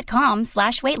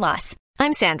plushcare.com/weightloss.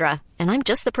 I'm Sandra, and I'm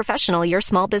just the professional your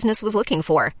small business was looking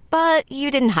for. But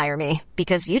you didn't hire me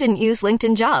because you didn't use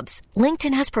LinkedIn Jobs.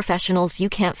 LinkedIn has professionals you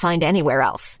can't find anywhere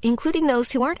else, including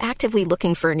those who aren't actively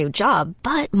looking for a new job,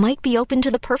 but might be open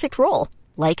to the perfect role,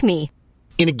 like me.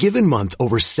 In a given month,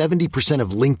 over 70%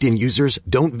 of LinkedIn users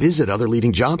don't visit other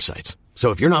leading job sites. So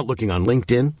if you're not looking on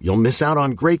LinkedIn, you'll miss out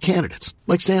on great candidates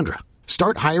like Sandra.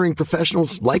 Start hiring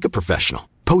professionals like a professional.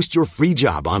 Post your free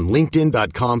job on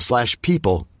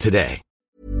linkedin.com/people today.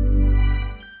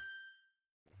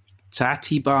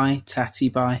 Tatty bye.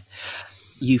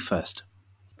 You first.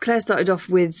 Claire started off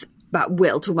with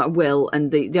talking about Will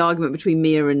and the argument between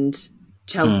Mia and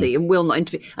Chelsea and Will not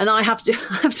intervene. And I have to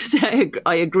say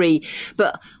I agree.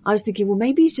 But I was thinking, well,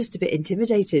 maybe he's just a bit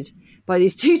intimidated by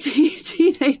these two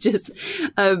teenagers.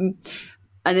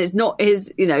 And it's not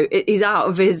his, he's out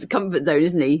of his comfort zone,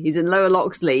 isn't he? He's in Lower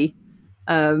Loxley.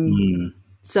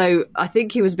 So I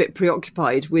think he was a bit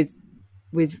preoccupied with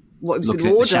what he was going to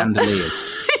order. Looking at the chandeliers.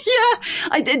 Yeah.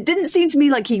 It didn't seem to me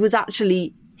like he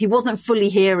wasn't fully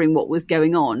hearing what was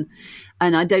going on.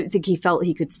 And I don't think he felt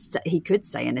he could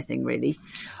say anything, really.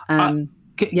 Can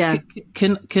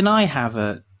I have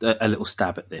a little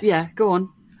stab at this? Yeah, go on.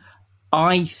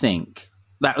 I think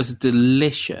that was a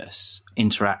delicious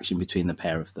interaction between the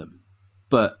pair of them.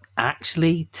 But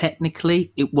actually,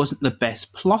 technically, it wasn't the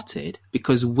best plotted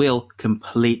because Will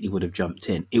completely would have jumped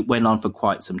in. It went on for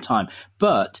quite some time.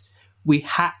 But we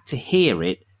had to hear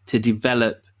it to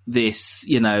develop this,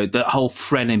 the whole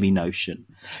frenemy notion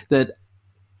that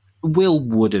Will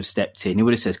would have stepped in. He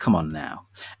would have said, come on now.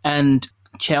 And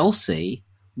Chelsea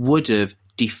would have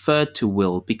deferred to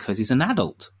Will because he's an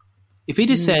adult. If he'd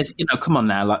have said, come on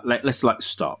now, let's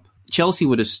stop. Chelsea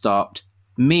would have stopped.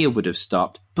 Mia would have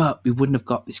stopped, but we wouldn't have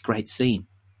got this great scene.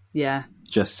 Yeah.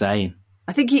 Just saying.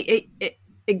 I think it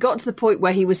got to the point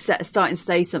where he was starting to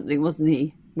say something, wasn't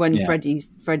he? When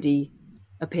Freddie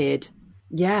appeared.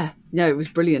 Yeah. No, it was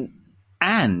brilliant.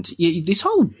 And this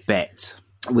whole bet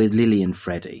with Lily and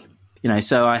Freddie,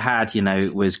 so I had,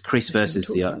 it was Chris versus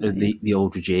the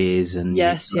Aldridges and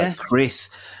yes. Chris,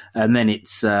 and then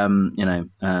it's,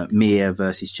 Mia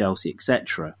versus Chelsea,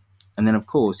 etc. And then, of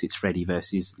course, it's Freddie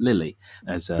versus Lily.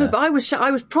 But I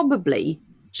was probably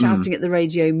shouting at the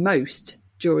radio most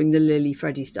during the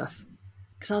Lily-Freddie stuff.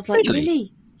 Because I was like, really?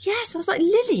 Lily? Yes, I was like,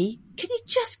 Lily, can you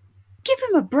just give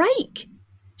him a break?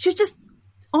 She was just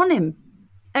on him.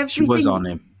 Everything. She was on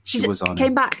him. She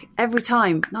came back every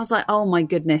time. And I was like, oh, my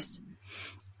goodness.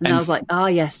 And I was like,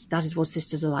 yes, that is what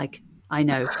sisters are like. I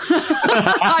know.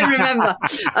 I remember.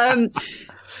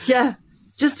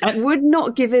 Just would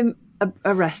not give him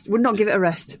a rest. Would not give it a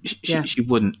rest. She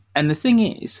wouldn't. And the thing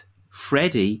is,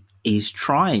 Freddie is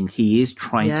trying. He is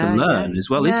trying to learn as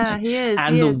well, isn't he? He is.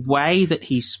 And he the is. way that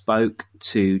he spoke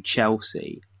to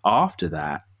Chelsea after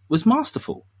that was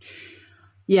masterful.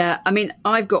 Yeah, I mean,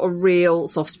 I've got a real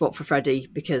soft spot for Freddie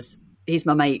because he's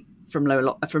my mate from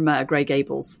Grey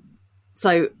Gables.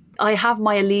 So I have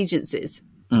my allegiances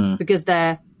because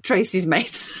they're Tracy's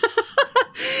mates.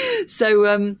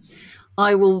 So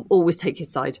I will always take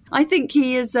his side. I think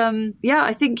he is.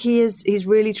 I think he's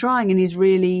really trying, and he's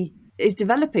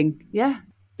developing. Yeah.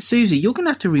 Susie, you're going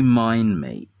to have to remind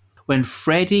me when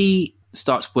Freddie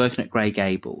starts working at Grey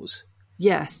Gables.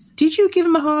 Yes. Did you give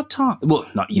him a hard time? Well,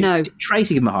 not you. No. Did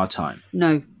Tracy give him a hard time?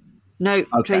 No. Okay.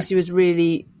 Tracy was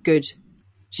really good.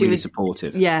 She really was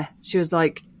supportive. Yeah. She was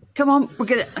like, "Come on, I'm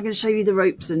gonna show you the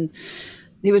ropes," and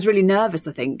he was really nervous,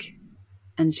 I think.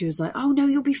 And she was like, "Oh no,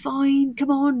 you'll be fine. Come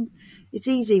on, it's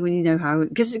easy when you know how."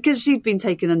 Because she'd been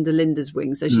taken under Linda's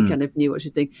wing, so she kind of knew what she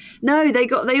was doing. No,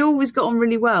 they always got on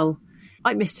really well.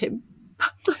 I miss him.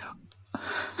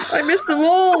 I miss them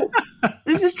all.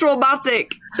 This is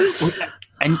traumatic.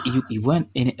 And you weren't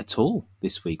in it at all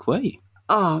this week, were you?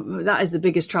 Oh, that is the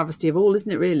biggest travesty of all,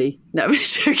 isn't it? Really? No, I'm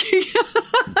joking.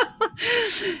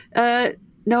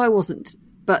 No, I wasn't,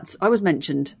 but I was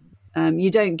mentioned. You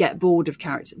don't get bored of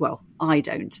characters. Well, I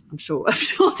don't. I'm sure there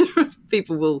are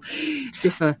people will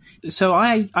differ. So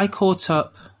I caught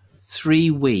up 3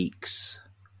 weeks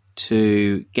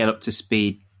to get up to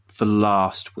speed for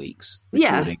last week's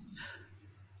recording. Yeah.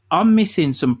 I'm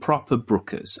missing some proper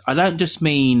Brookers. I don't just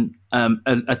mean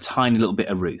a tiny little bit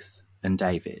of Ruth and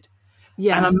David.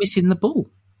 Yeah. And I'm missing the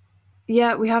Bull.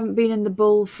 Yeah, we haven't been in the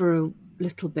Bull for a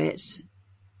little bit.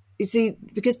 You see,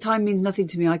 because time means nothing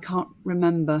to me, I can't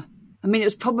remember. I mean, it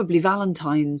was probably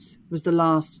Valentine's was the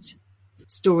last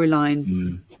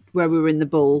storyline where we were in the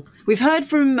Bull. We've heard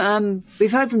from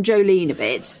Jolene a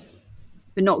bit,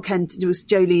 but not Kent. It was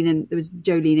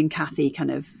Jolene and Kathy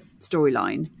kind of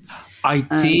storyline. I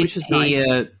did which was hear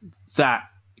nice. that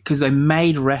because they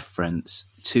made reference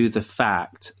to the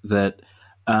fact that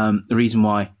the reason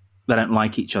why they don't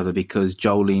like each other because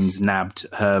Jolene's nabbed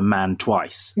her man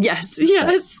twice. Yes.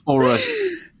 Or her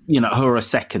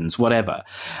seconds, whatever,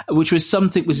 which was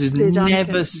something which was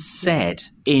never said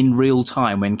in real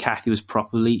time when Kathy was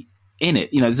properly in it.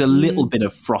 There's a little bit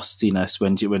of frostiness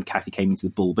when Kathy came into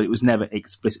the Bull, but it was never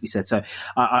explicitly said. So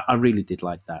I really did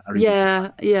like that.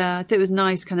 Yeah. I think it was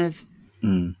nice kind of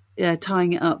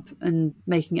tying it up and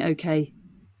making it okay.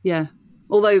 Yeah.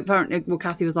 Although apparently,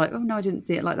 Kathy was like, "Oh no, I didn't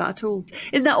see it like that at all."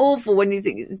 Isn't that awful when you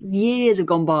think years have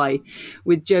gone by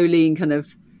with Jolene kind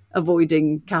of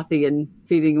avoiding Kathy and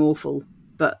feeling awful,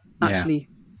 but actually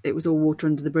it was all water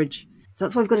under the bridge. So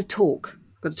that's why we've got to talk.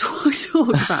 Got to talk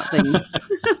about things.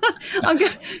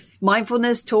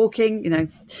 Mindfulness, talking.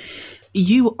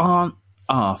 You are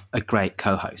a great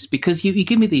co-host because you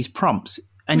give me these prompts.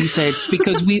 And you said,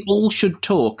 because we all should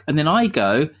talk. And then I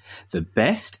go, the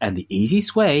best and the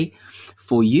easiest way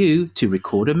for you to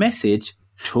record a message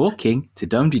talking to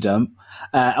Dum-de-Dum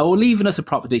or leaving us a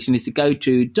prompt prediction is to go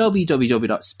to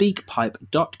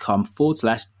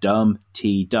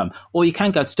www.speakpipe.com/dumtdum. Or you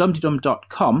can go to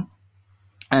dumdedum.com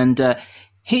and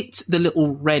hit the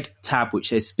little red tab which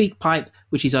says SpeakPipe,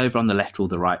 which is over on the left or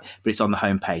the right, but it's on the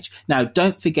homepage. Now,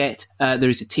 don't forget there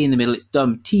is a T in the middle. It's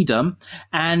Dum-T-Dum,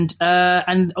 and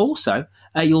also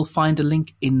you'll find a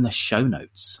link in the show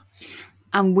notes.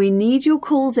 And we need your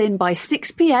calls in by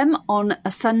 6 p.m. on a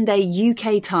Sunday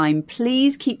UK time.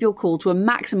 Please keep your call to a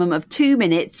maximum of 2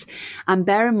 minutes, and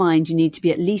bear in mind you need to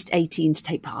be at least 18 to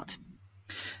take part.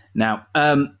 Now,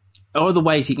 other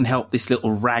ways you can help this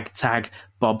little ragtag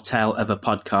bobtail of a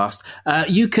podcast,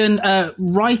 you can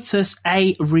write us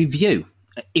a review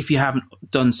if you haven't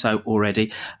done so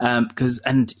already,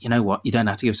 and you know what, you don't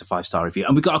have to give us a 5-star review.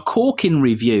 And we've got a corking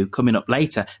review coming up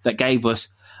later that gave us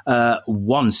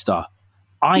 1 star.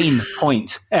 Ein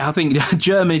Point. I think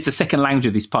German is the second language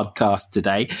of this podcast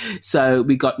today, so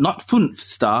we got not 5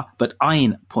 star but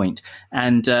Ein Point.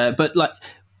 And but like,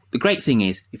 the great thing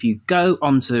is, if you go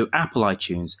onto Apple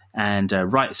iTunes and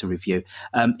write us a review,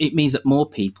 it means that more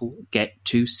people get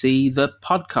to see the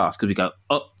podcast because we go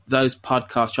up those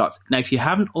podcast charts. Now, if you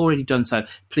haven't already done so,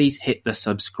 please hit the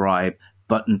subscribe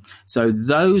button. So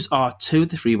those are 2 of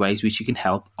the 3 ways which you can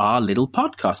help our little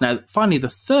podcast. Now, finally, the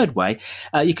third way,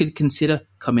 you could consider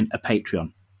becoming a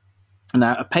Patreon.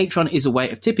 Now, a Patreon is a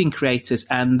way of tipping creators,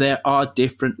 and there are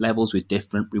different levels with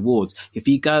different rewards. If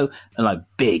you go like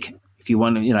big, if you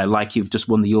want to, like you've just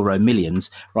won the Euro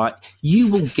Millions, right, you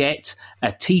will get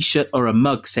a T-shirt or a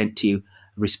mug sent to you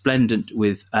resplendent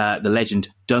with the legend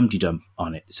Dum-de-Dum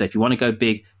on it. So if you want to go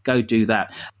big, go do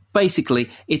that. basically,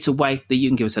 it's a way that you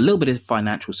can give us a little bit of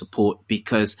financial support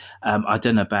because I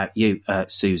don't know about you,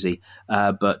 Susie,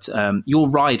 but your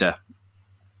rider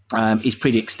is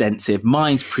pretty extensive.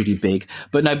 Mine's pretty big.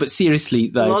 But seriously,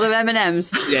 though. A lot of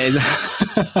M&Ms. Yeah.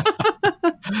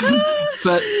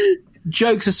 But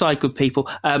jokes aside, good people,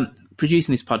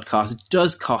 producing this podcast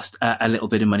does cost a little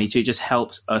bit of money too. It just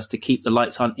helps us to keep the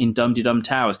lights on in Dum-de-Dum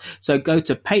Towers. So go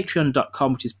to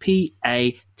patreon.com, which is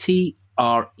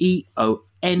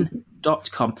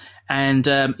patreon.com. And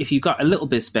if you've got a little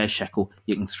bit of spare shekel,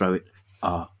 you can throw it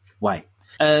our way.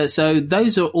 So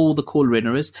those are all the call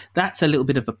winners. That's a little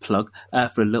bit of a plug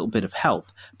for a little bit of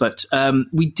help. But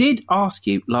we did ask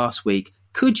you last week,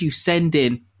 could you send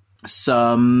in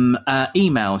some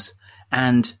emails?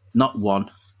 And not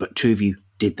one, but two of you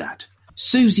did that.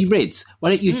 Susie Rids, why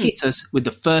don't you hit us with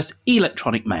the first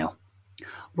electronic mail?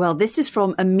 Well, this is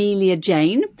from Amelia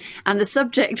Jane, and the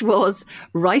subject was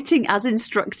writing as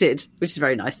instructed, which is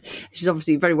very nice. She's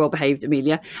obviously very well behaved,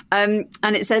 Amelia. And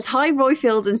it says, "Hi,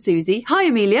 Roifield and Susie." Hi,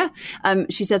 Amelia.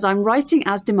 She says, "I'm writing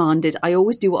as demanded. I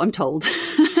always do what I'm told."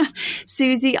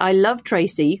 Susie, I love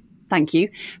Tracy. Thank you.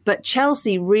 But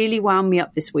Chelsea really wound me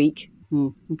up this week.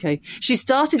 Okay. She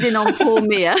started in on poor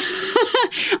Mia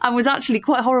and was actually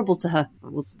quite horrible to her.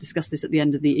 We'll discuss this at the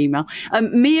end of the email.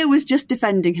 Mia was just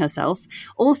defending herself.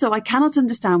 Also, I cannot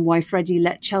understand why Freddie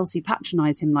let Chelsea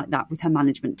patronise him like that with her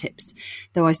management tips,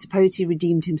 though I suppose he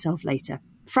redeemed himself later.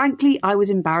 Frankly, I was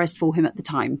embarrassed for him at the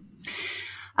time.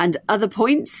 And other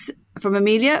points from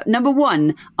Amelia. Number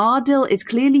one, Ardil is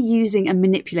clearly using and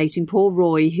manipulating poor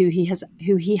Roy, who he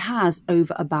has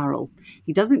over a barrel.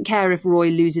 He doesn't care if Roy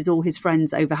loses all his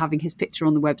friends over having his picture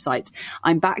on the website.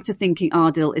 I'm back to thinking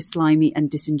Ardil is slimy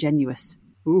and disingenuous.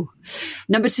 Ooh.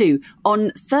 Number two,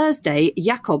 on Thursday,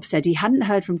 Jakob said he hadn't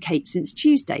heard from Kate since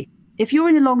Tuesday. If you're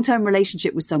in a long-term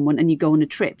relationship with someone and you go on a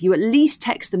trip, you at least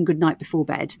text them goodnight before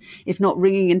bed, if not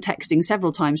ringing and texting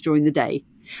several times during the day.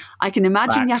 I can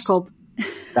imagine Jakob...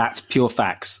 That's pure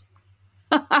facts.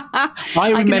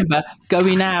 I remember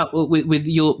going out with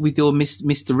your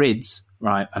Mr. Rids,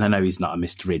 right? And I know he's not a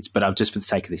Mr. Rids, but I've just for the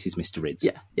sake of this, he's Mr. Rids.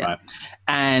 Yeah. Right?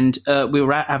 And we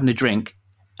were out having a drink,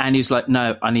 and he was like,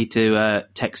 "No, I need to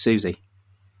text Susie."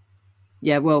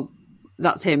 Yeah, well,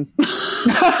 that's him.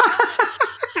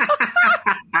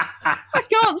 I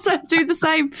can't do the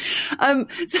same.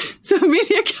 So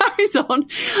Amelia carries on.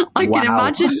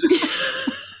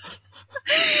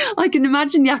 I can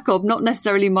imagine Jakob not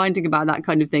necessarily minding about that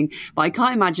kind of thing, but I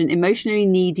can't imagine emotionally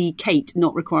needy Kate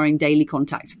not requiring daily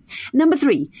contact. Number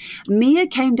three, Mia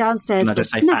came downstairs for a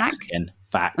snack. Facts again.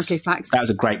 Facts. Okay, facts. That was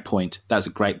a great point.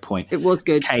 It was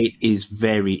good. Kate is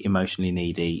very emotionally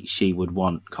needy. She would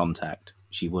want contact.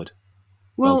 She would.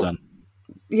 Well done.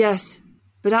 Yes,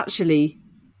 but actually,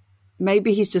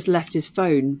 maybe he's just left his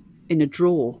phone in a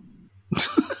drawer.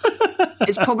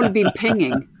 It's probably been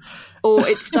pinging. Or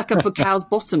it's stuck up a cow's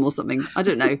bottom or something. I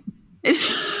don't know.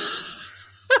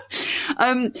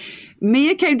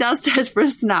 Mia came downstairs for a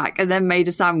snack and then made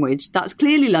a sandwich. That's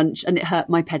clearly lunch, and it hurt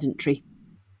my pedantry.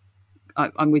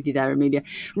 I'm with you there, Amelia.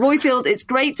 Roifield, it's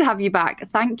great to have you back.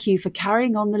 Thank you for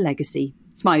carrying on the legacy.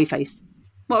 Smiley face.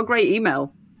 What a great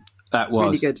email. That was.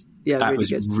 Really good. Yeah, that really was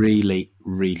good. Really,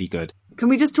 really good. Can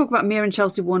we just talk about Mia and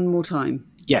Chelsea one more time?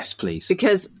 Yes, please.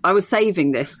 Because I was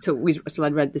saving this till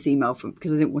I'd read this email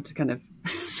because I didn't want to kind of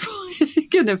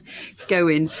go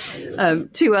in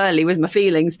too early with my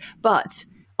feelings. But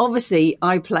obviously,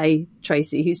 I play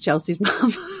Tracy, who's Chelsea's mum.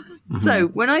 Mm-hmm. So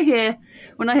when I heard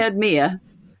Mia,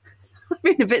 I've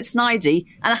been a bit snidey,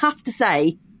 and I have to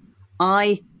say,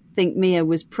 I think Mia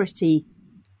was pretty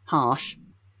harsh,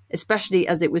 especially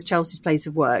as it was Chelsea's place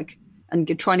of work, and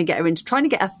trying to get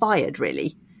her fired,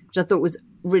 really, which I thought was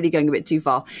really going a bit too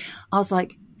far. I was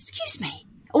like, excuse me.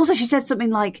 Also, she said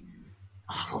something like,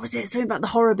 what was it? Something about the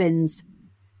Horrobins.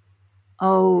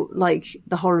 Oh, like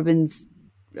the Horrobins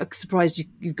are surprised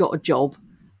you've got a job,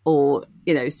 or,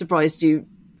 surprised you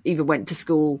even went to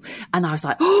school. And I was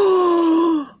like,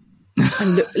 oh,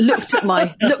 and looked at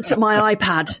my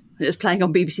iPad, and it was playing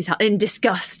on BBC's House in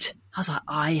disgust. I was like,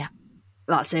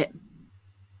 that's it.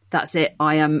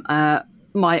 I am,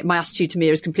 my attitude to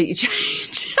Mia is completely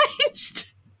changed.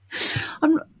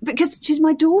 Because she's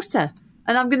my daughter,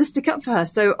 and I'm going to stick up for her.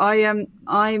 So I'm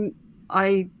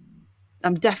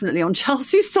definitely on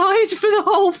Chelsea's side for the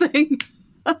whole thing.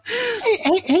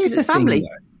 Here's the family.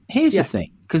 Here's the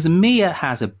thing, because Mia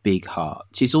has a big heart.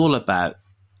 She's all about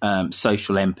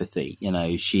social empathy.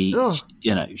 She's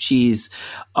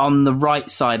on the right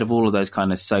side of all of those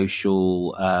kind of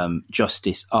social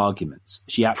justice arguments.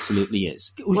 She absolutely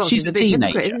is. Well, she's a a big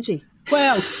teenager, hypocrite, isn't she?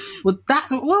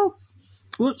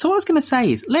 So what I was going to say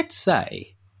is, let's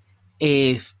say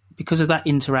if, because of that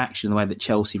interaction, the way that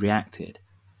Chelsea reacted,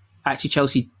 actually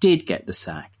Chelsea did get the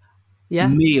sack,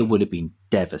 Mia would have been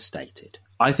devastated.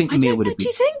 I think Mia would have been... Do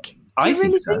you think? Do you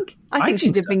really think? I think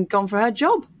she'd have been gone for her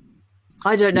job.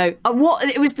 I don't know. What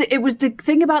it was the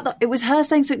thing about it was her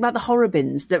saying something about the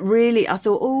Horrobins that really I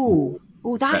thought, oh,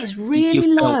 that is really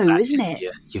low, isn't it?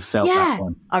 You felt that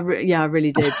one. I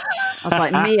really did. I was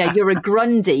like, Mia, you're a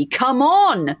Grundy. Come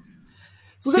on,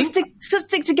 we've got to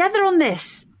stick together on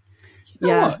this. You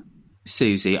know what,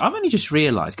 Susie? I've only just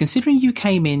realised, considering you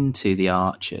came into the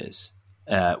Archers,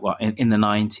 in the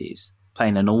 90s,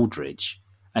 playing an Aldridge,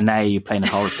 and now you're playing a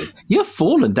Horrobin, you've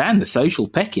fallen down the social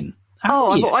pecking.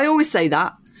 I always say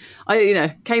that.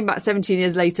 I came back 17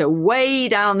 years later, way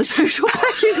down the social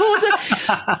pecking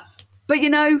order. But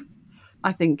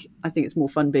I think it's more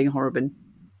fun being a Horrobin.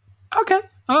 Okay,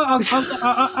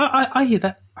 I hear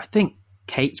that. I think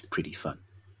Kate's pretty fun.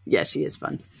 Yeah, she is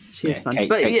fun. She is fun.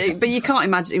 But you can't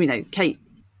imagine. Kate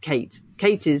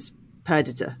is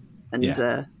Perdita,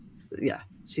 and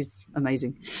she's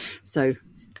amazing. So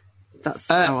that's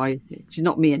how she's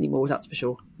not me anymore. That's for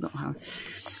sure. Not how.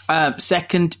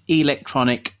 Second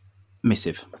electronic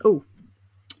missive. Oh,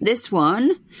 this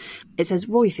one, it says,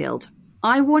 Royfield.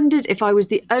 I wondered if I was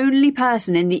the only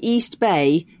person in the East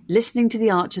Bay listening to the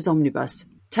Archers omnibus.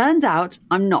 Turns out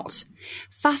I'm not.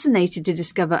 Fascinated to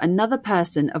discover another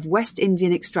person of West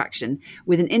Indian extraction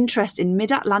with an interest in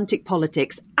mid-Atlantic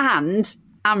politics and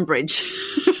Ambridge.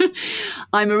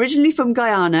 I'm originally from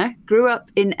Guyana, grew up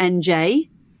in NJ,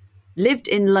 lived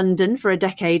in London for a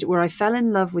decade where I fell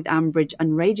in love with Ambridge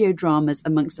and radio dramas,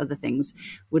 amongst other things.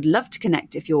 Would love to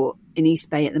connect if you're in East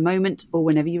Bay at the moment or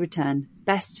whenever you return.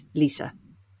 Best, Lisa.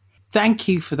 Thank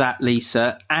you for that,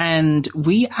 Lisa. And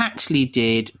we actually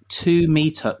did 2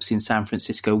 meetups in San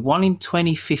Francisco, one in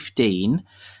 2015,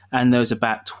 and there was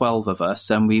about 12 of us,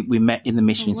 and we met in the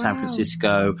Mission in San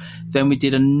Francisco. Then we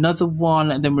did another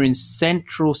one, and then we're in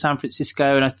central San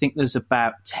Francisco, and I think there's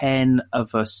about 10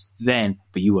 of us then,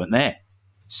 but you weren't there.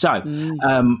 So,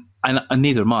 and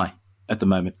neither am I at the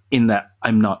moment, in that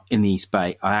I'm not in the East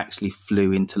Bay. I actually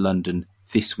flew into London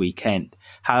this weekend.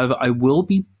 However, I will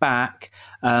be back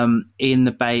in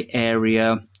the Bay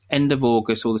Area end of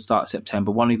August or the start of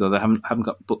September, one or the other. I haven't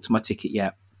got booked my ticket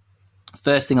yet.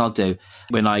 First thing I'll do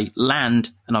when I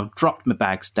land and I've dropped my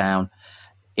bags down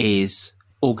is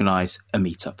organise a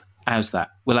meetup. How's that?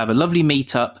 We'll have a lovely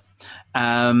meetup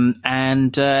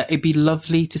and it'd be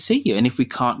lovely to see you. And if we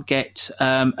can't get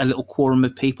a little quorum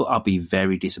of people, I'll be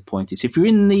very disappointed. So if you're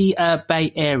in the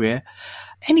Bay Area,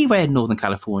 anywhere Northern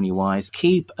California-wise,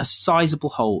 keep a sizable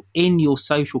hole in your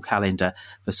social calendar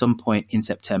for some point in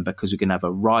September, because we're going to have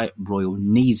a right royal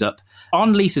knees up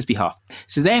on Lisa's behalf.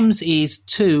 So them's is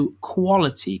 2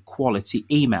 quality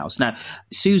emails. Now,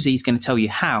 Susie's going to tell you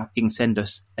how you can send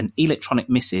us an electronic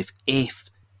missive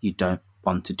if you don't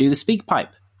want to do the speak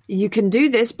pipe. You can do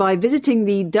this by visiting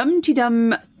the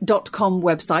dumtydum.com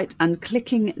website and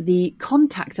clicking the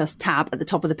Contact Us tab at the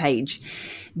top of the page.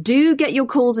 Do get your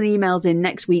calls and emails in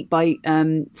next week by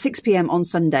 6 p.m. on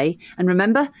Sunday. And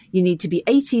remember, you need to be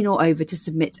 18 or over to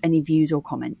submit any views or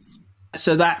comments.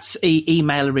 So that's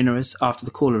emailer-inners after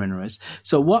the caller-inners.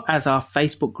 So what has our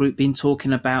Facebook group been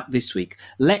talking about this week?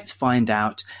 Let's find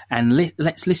out, and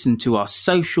let's listen to our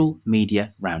social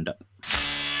media roundup.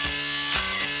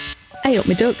 Hey up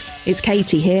my ducks, it's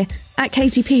Katie here, at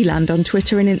KTPland on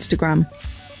Twitter and Instagram.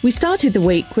 We started the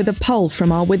week with a poll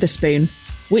from our Witherspoon.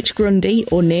 Which Grundy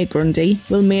or near Grundy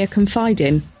will Mia confide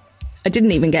in? I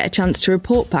didn't even get a chance to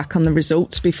report back on the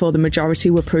results before the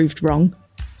majority were proved wrong.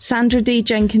 Sandra D.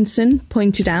 Jenkinson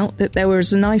pointed out that there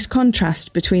was a nice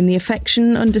contrast between the affection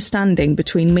and understanding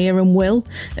between Mia and Will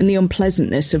and the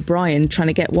unpleasantness of Brian trying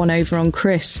to get one over on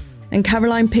Chris. And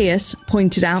Caroline Pierce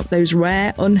pointed out those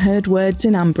rare, unheard words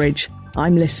in Ambridge.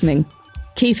 I'm listening.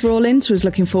 Keith Rawlins was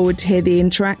looking forward to hear the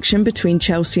interaction between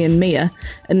Chelsea and Mia,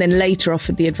 and then later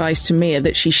offered the advice to Mia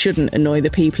that she shouldn't annoy the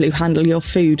people who handle your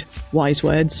food. Wise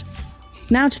words.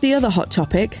 Now to the other hot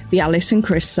topic, the Alice and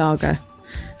Chris saga.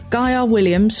 Guy R.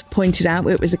 Williams pointed out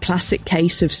it was a classic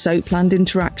case of soapland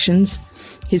interactions.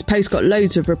 His post got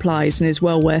loads of replies and is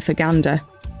well worth a gander.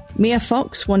 Mia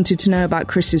Fox wanted to know about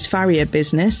Chris's farrier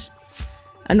business.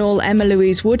 And all Emma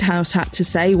Louise Woodhouse had to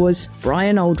say was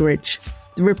Brian Aldridge.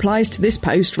 The replies to this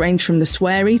post range from the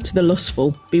sweary to the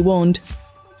lustful, be warned.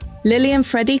 Lily and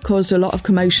Freddie caused a lot of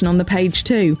commotion on the page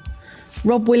too.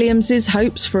 Rob Williams's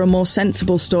hopes for a more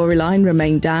sensible storyline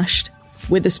remained dashed.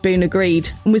 Witherspoon agreed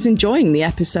and was enjoying the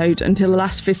episode until the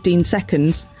last 15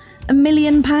 seconds. £1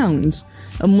 million,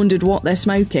 and wondered what they're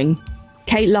smoking.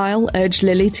 Kate Lyle urged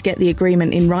Lily to get the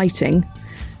agreement in writing.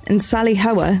 and Sally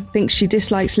Hower thinks she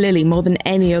dislikes Lily more than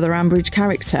any other Ambridge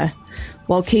character,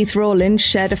 while Keith Rawlins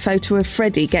shared a photo of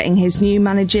Freddie getting his new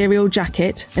managerial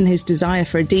jacket and his desire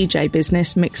for a DJ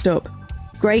business mixed up.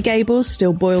 Grey Gables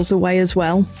still boils away as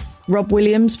well. Rob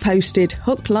Williams posted,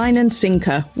 "Hook, line and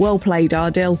sinker, well played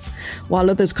Ardil," while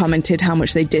others commented how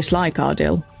much they dislike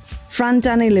Ardil. Fran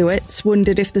Danny Lewitz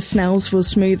wondered if the Snells will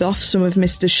smooth off some of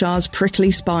Mr. Shah's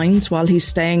prickly spines while he's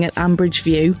staying at Ambridge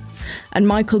View, and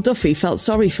Michael Duffy felt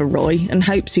sorry for Roy and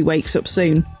hopes he wakes up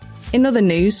soon. In other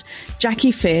news,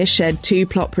 Jackie Fear shared 2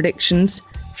 plot predictions,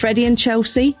 Freddie and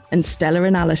Chelsea and Stella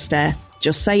and Alistair.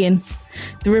 Just saying.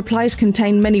 The replies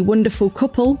contain many wonderful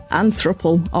couple and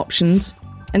thruple options.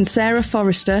 And Sarah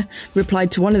Forrester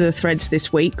replied to one of the threads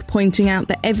this week, pointing out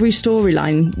that every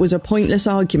storyline was a pointless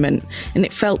argument and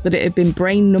it felt that it had been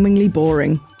brain-numbingly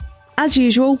boring. As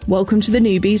usual, welcome to the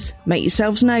newbies. Make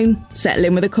yourselves known, settle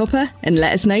in with a cuppa and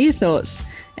let us know your thoughts.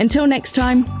 Until next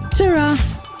time, ta-ra!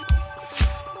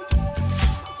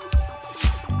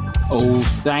 Oh,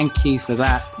 thank you for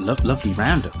that. Lovely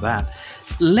roundup, that.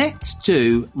 Let's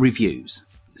do reviews,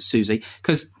 Susie,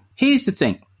 because here's the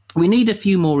thing. We need a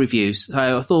few more reviews.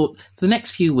 So I thought for the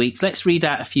next few weeks, let's read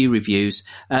out a few reviews.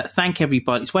 Thank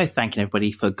everybody. It's worth thanking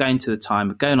everybody for going to the time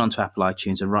of going onto Apple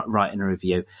iTunes and writing a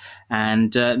review.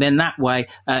 And then that way,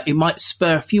 it might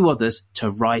spur a few others to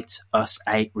write us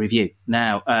a review.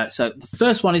 Now, so the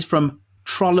first one is from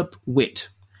Trollop Wit.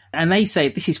 And they say,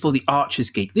 "This is for the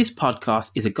Archers Geek. This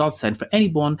podcast is a godsend for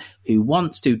anyone who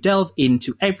wants to delve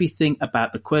into everything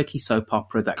about the quirky soap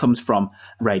opera that comes from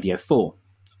Radio 4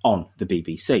 on the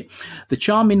BBC. The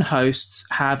charming hosts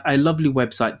have a lovely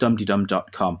website,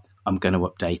 dumdydum.com. I'm going to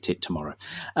update it tomorrow.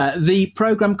 The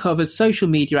programme covers social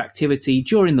media activity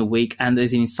during the week and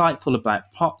is insightful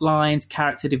about plot lines,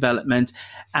 character development,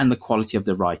 and the quality of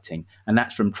the writing." And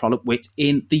that's from Trollop Wit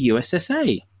in the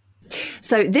USSA.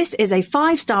 So this is a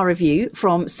 5-star review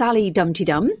from Sally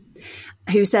Dumty-Dum,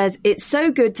 who says, "It's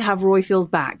so good to have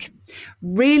Roifield back.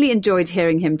 Really enjoyed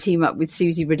hearing him team up with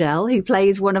Susie Riddell, who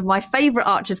plays one of my favourite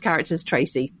Archers characters,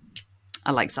 Tracy."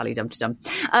 I like Sally Dumty-Dum.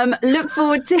 "Look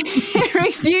forward to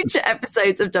hearing future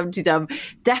episodes of Dumty-Dum.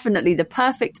 Definitely the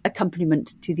perfect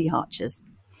accompaniment to the Archers."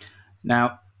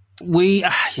 Now, you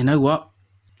know what?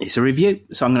 It's a review,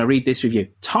 so I'm going to read this review.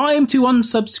 "Time to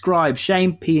unsubscribe.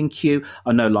 Shame P and Q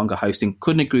are no longer hosting.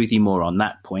 Couldn't agree with you more on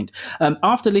that point.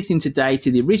 After listening today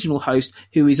to the original host,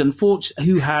 who has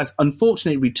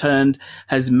unfortunately returned,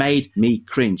 has made me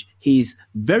cringe. He's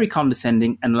very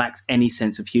condescending and lacks any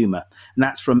sense of humour." And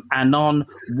that's from Anon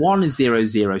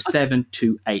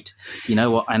 100728. You know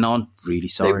what, Anon? Really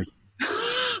sorry.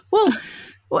 Well,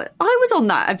 I was on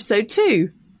that episode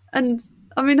too, and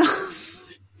I mean,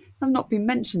 I've not been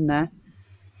mentioned there.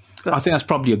 But I think that's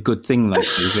probably a good thing, though,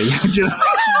 Susie.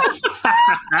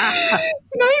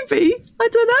 Maybe. I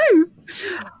don't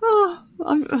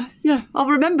know. I'll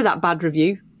remember that bad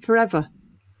review forever.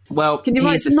 Well, can you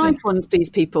write some nice ones, please,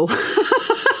 people?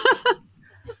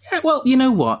 Yeah, well, you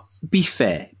know what? Be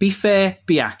fair, be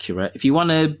accurate. If you want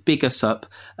to big us up,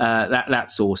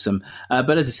 that's awesome.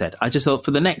 But as I said, I just thought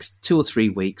for the next 2 or 3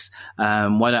 weeks,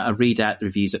 why don't I read out the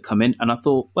reviews that come in? And I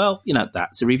thought, well,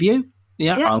 that's a review.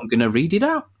 Yeah. I'm going to read it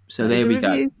out. So there we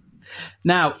go.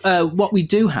 Now, what we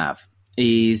do have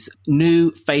is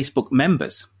new Facebook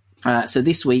members. So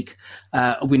this week,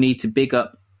 we need to big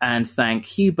up and thank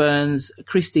Hugh Burns,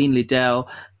 Christine Liddell,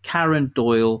 Karen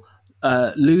Doyle,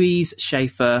 Louise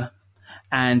Schaefer,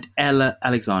 and Ella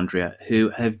Alexandria, who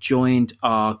have joined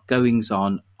our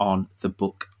goings-on the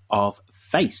Book of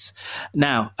Face.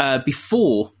 Now,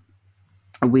 before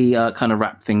we kind of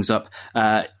wrap things up,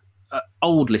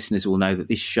 old listeners will know that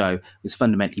this show was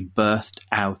fundamentally birthed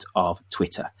out of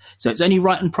Twitter. So it's only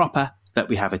right and proper that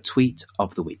we have a tweet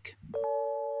of the week.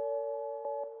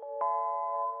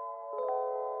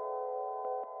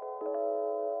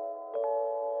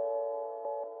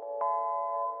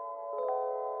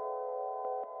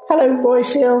 Hello,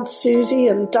 Roifield, Susie,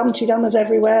 and Dumty-Dummers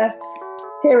everywhere.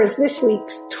 Here is this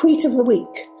week's Tweet of the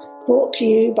Week, brought to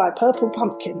you by Purple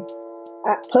Pumpkin,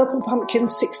 at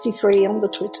PurplePumpkin63 on the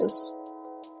Twitters.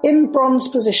 In bronze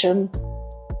position,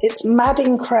 it's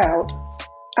Madding Crowd,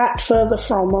 at Further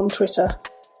From on Twitter,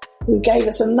 who gave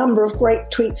us a number of great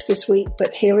tweets this week,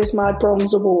 but here is my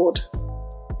bronze award.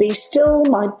 Be still,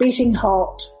 my beating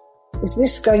heart. Is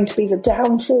this going to be the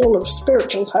downfall of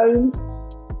Spiritual Home?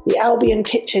 The Albion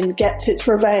kitchen gets its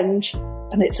revenge,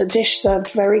 and it's a dish served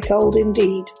very cold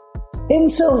indeed. In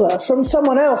silver, from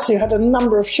someone else who had a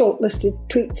number of shortlisted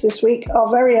tweets this week, our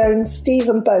very own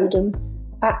Stephen Bowden,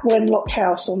 at Wenlock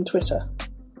House on Twitter.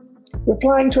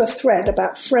 Replying to a thread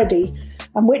about Freddie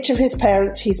and which of his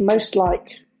parents he's most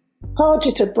like.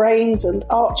 Pargeter brains and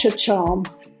Archer charm.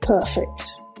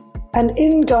 Perfect. And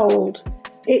in gold,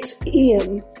 it's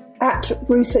Ian, at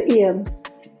Ruther Ian,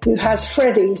 who has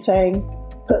Freddie saying,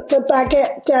 "Put the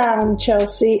baguette down,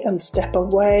 Chelsea, and step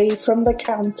away from the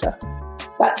counter."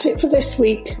 That's it for this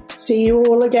week. See you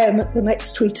all again at the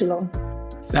next tweet-along.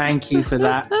 Thank you for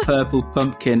that, Purple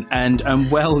Pumpkin,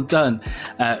 and well done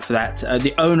for that.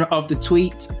 The owner of the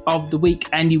tweet of the week,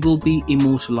 and you will be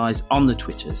immortalised on the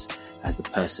Twitters as the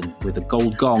person with a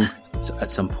gold gong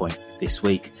at some point this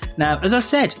week. Now, as I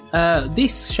said,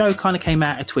 this show kind of came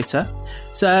out of Twitter.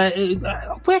 So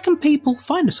where can people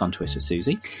find us on Twitter,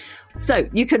 Susie? So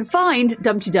you can find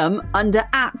Dumpty Dum under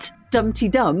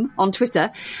 @DumptyDum on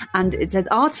Twitter, and it says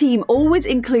our team always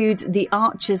includes the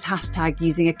Archers hashtag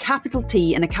using a capital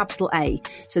T and a capital A,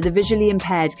 so the visually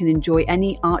impaired can enjoy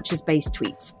any Archers-based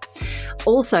tweets.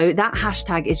 Also, that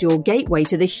hashtag is your gateway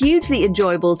to the hugely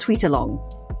enjoyable tweet-along.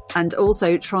 And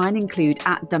also try and include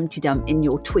 @DumptyDum in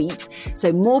your tweet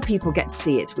so more people get to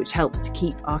see it, which helps to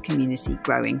keep our community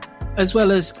growing. As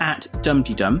well as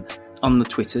 @DumptyDum on the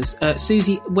Twitters.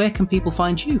 Susie, where can people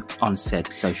find you on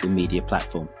said social media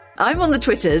platform? I'm on the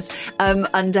Twitters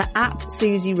under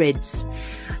 @SusieRids.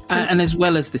 And as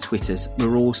well as the Twitters,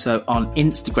 we're also on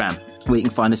Instagram, where you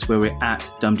can find us where we're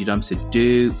 @DumptyDum, so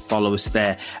do follow us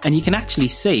there. And you can actually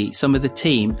see some of the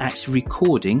team actually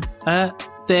recording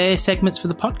their segments for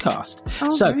the podcast. Oh,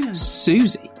 so, very nice.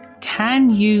 Susie, can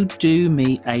you do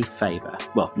me a favour?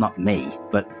 Well, not me,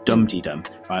 but Dumpty Dum,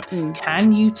 right?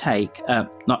 Can you take,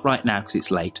 not right now because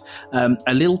it's late,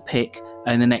 a little pic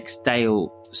in the next day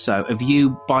or so of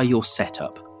you by your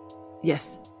setup?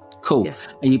 Yes. Cool.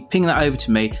 Yes. And you ping that over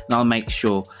to me, and I'll make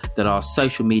sure that our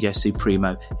social media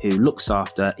supremo, who looks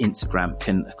after Instagram,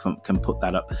 can put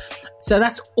that up. So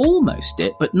that's almost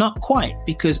it, but not quite,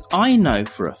 because I know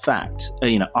for a fact,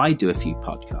 I do a few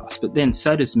podcasts, but then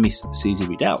so does Miss Susie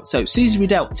Riddell. So Susie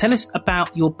Riddell, tell us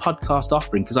about your podcast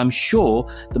offering, because I'm sure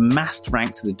the masked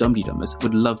ranks of the Dumpty Dummers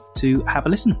would love to have a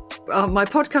listen. My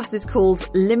podcast is called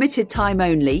Limited Time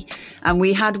Only, and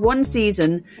we had one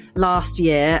season last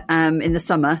year in the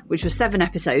summer, which was 7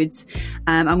 episodes,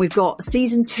 and we've got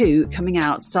season 2 coming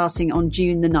out starting on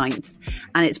June the 9th,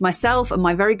 and it's myself and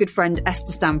my very good friend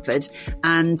Esther Stanford,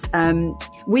 and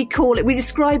we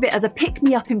describe it as a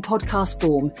pick-me-up in podcast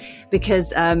form,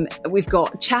 because we've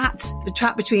got chat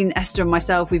between Esther and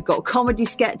myself, we've got comedy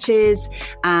sketches,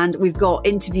 and we've got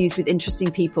interviews with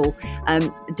interesting people,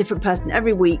 a different person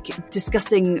every week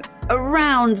discussing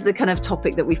around the kind of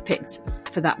topic that we've picked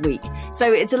for that week.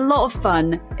 So it's a lot of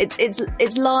fun.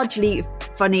 It's largely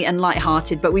funny and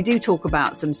lighthearted, but we do talk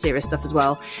about some serious stuff as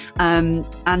well. And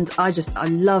I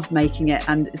love making it,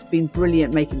 and it's been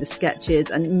brilliant making the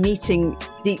sketches and meeting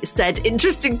the said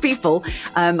interesting people.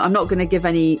 I'm not going to give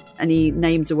any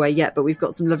names away yet, but we've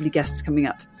got some lovely guests coming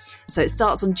up. So it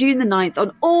starts on June the 9th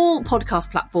on all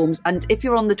podcast platforms. And if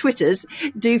you're on the Twitters,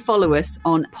 do follow us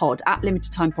on pod,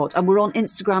 @LimitedTimePod. And we're on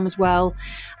Instagram as well.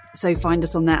 So find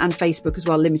us on there, and Facebook as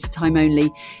well, Limited Time Only.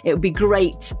 It would be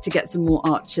great to get some more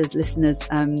Archers listeners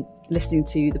listening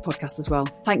to the podcast as well.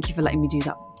 Thank you for letting me do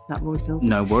that, Royfield.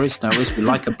 No worries. We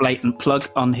like a blatant plug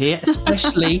on here,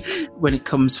 especially when it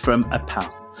comes from a pal.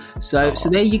 So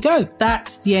there you go.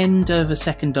 That's the end of a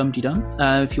second Dumpty Dum.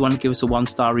 If you want to give us a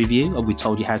 1-star review, we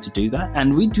told you how to do that.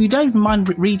 And we don't even mind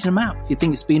reading them out. If you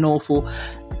think it's been awful,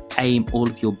 aim all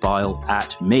of your bile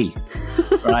at me.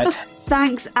 Right?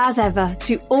 Thanks as ever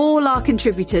to all our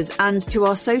contributors and to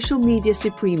our social media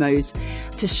supremos,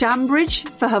 to Shambridge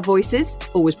for her voices,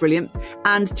 always brilliant,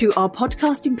 and to our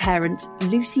podcasting parent,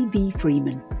 Lucy V.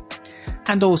 Freeman.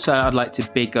 And also I'd like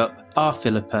to big up our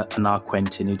Philippa and our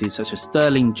Quentin, who did such a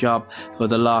sterling job for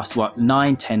the last,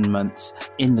 9-10 months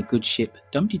in the good ship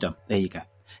Dumpty Dum. There you go.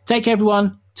 Take care,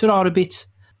 everyone. Ta-ra a bit.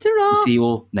 Ta-ra. We'll see you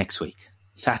all next week.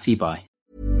 Tatty bye.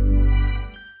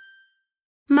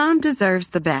 Mom deserves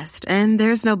the best, and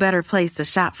there's no better place to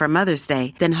shop for Mother's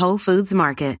Day than Whole Foods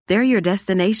Market. They're your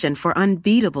destination for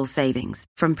unbeatable savings,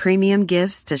 from premium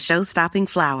gifts to show-stopping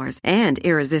flowers and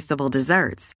irresistible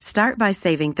desserts. Start by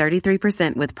saving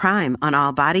 33% with Prime on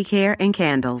all body care and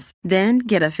candles. Then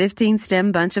get a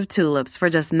 15-stem bunch of tulips for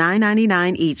just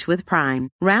 $9.99 each with Prime.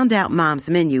 Round out Mom's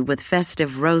menu with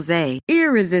festive rosé,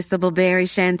 irresistible berry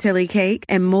chantilly cake,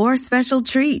 and more special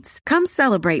treats. Come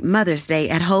celebrate Mother's Day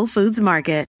at Whole Foods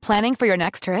Market. Planning for your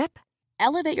next trip?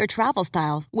 Elevate your travel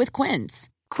style with Quince.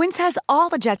 Quince has all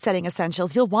the jet-setting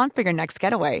essentials you'll want for your next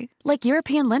getaway, like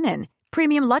European linen,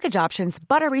 premium luggage options,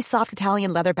 buttery soft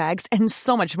Italian leather bags, and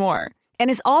so much more. And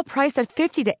is all priced at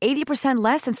 50 to 80%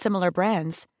 less than similar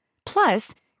brands.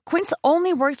 Plus, Quince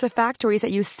only works with factories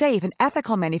that use safe and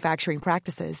ethical manufacturing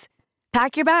practices.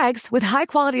 Pack your bags with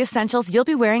high-quality essentials you'll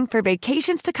be wearing for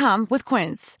vacations to come with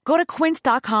Quince. Go to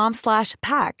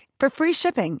quince.com/pack for free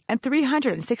shipping and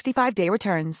 365-day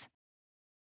returns.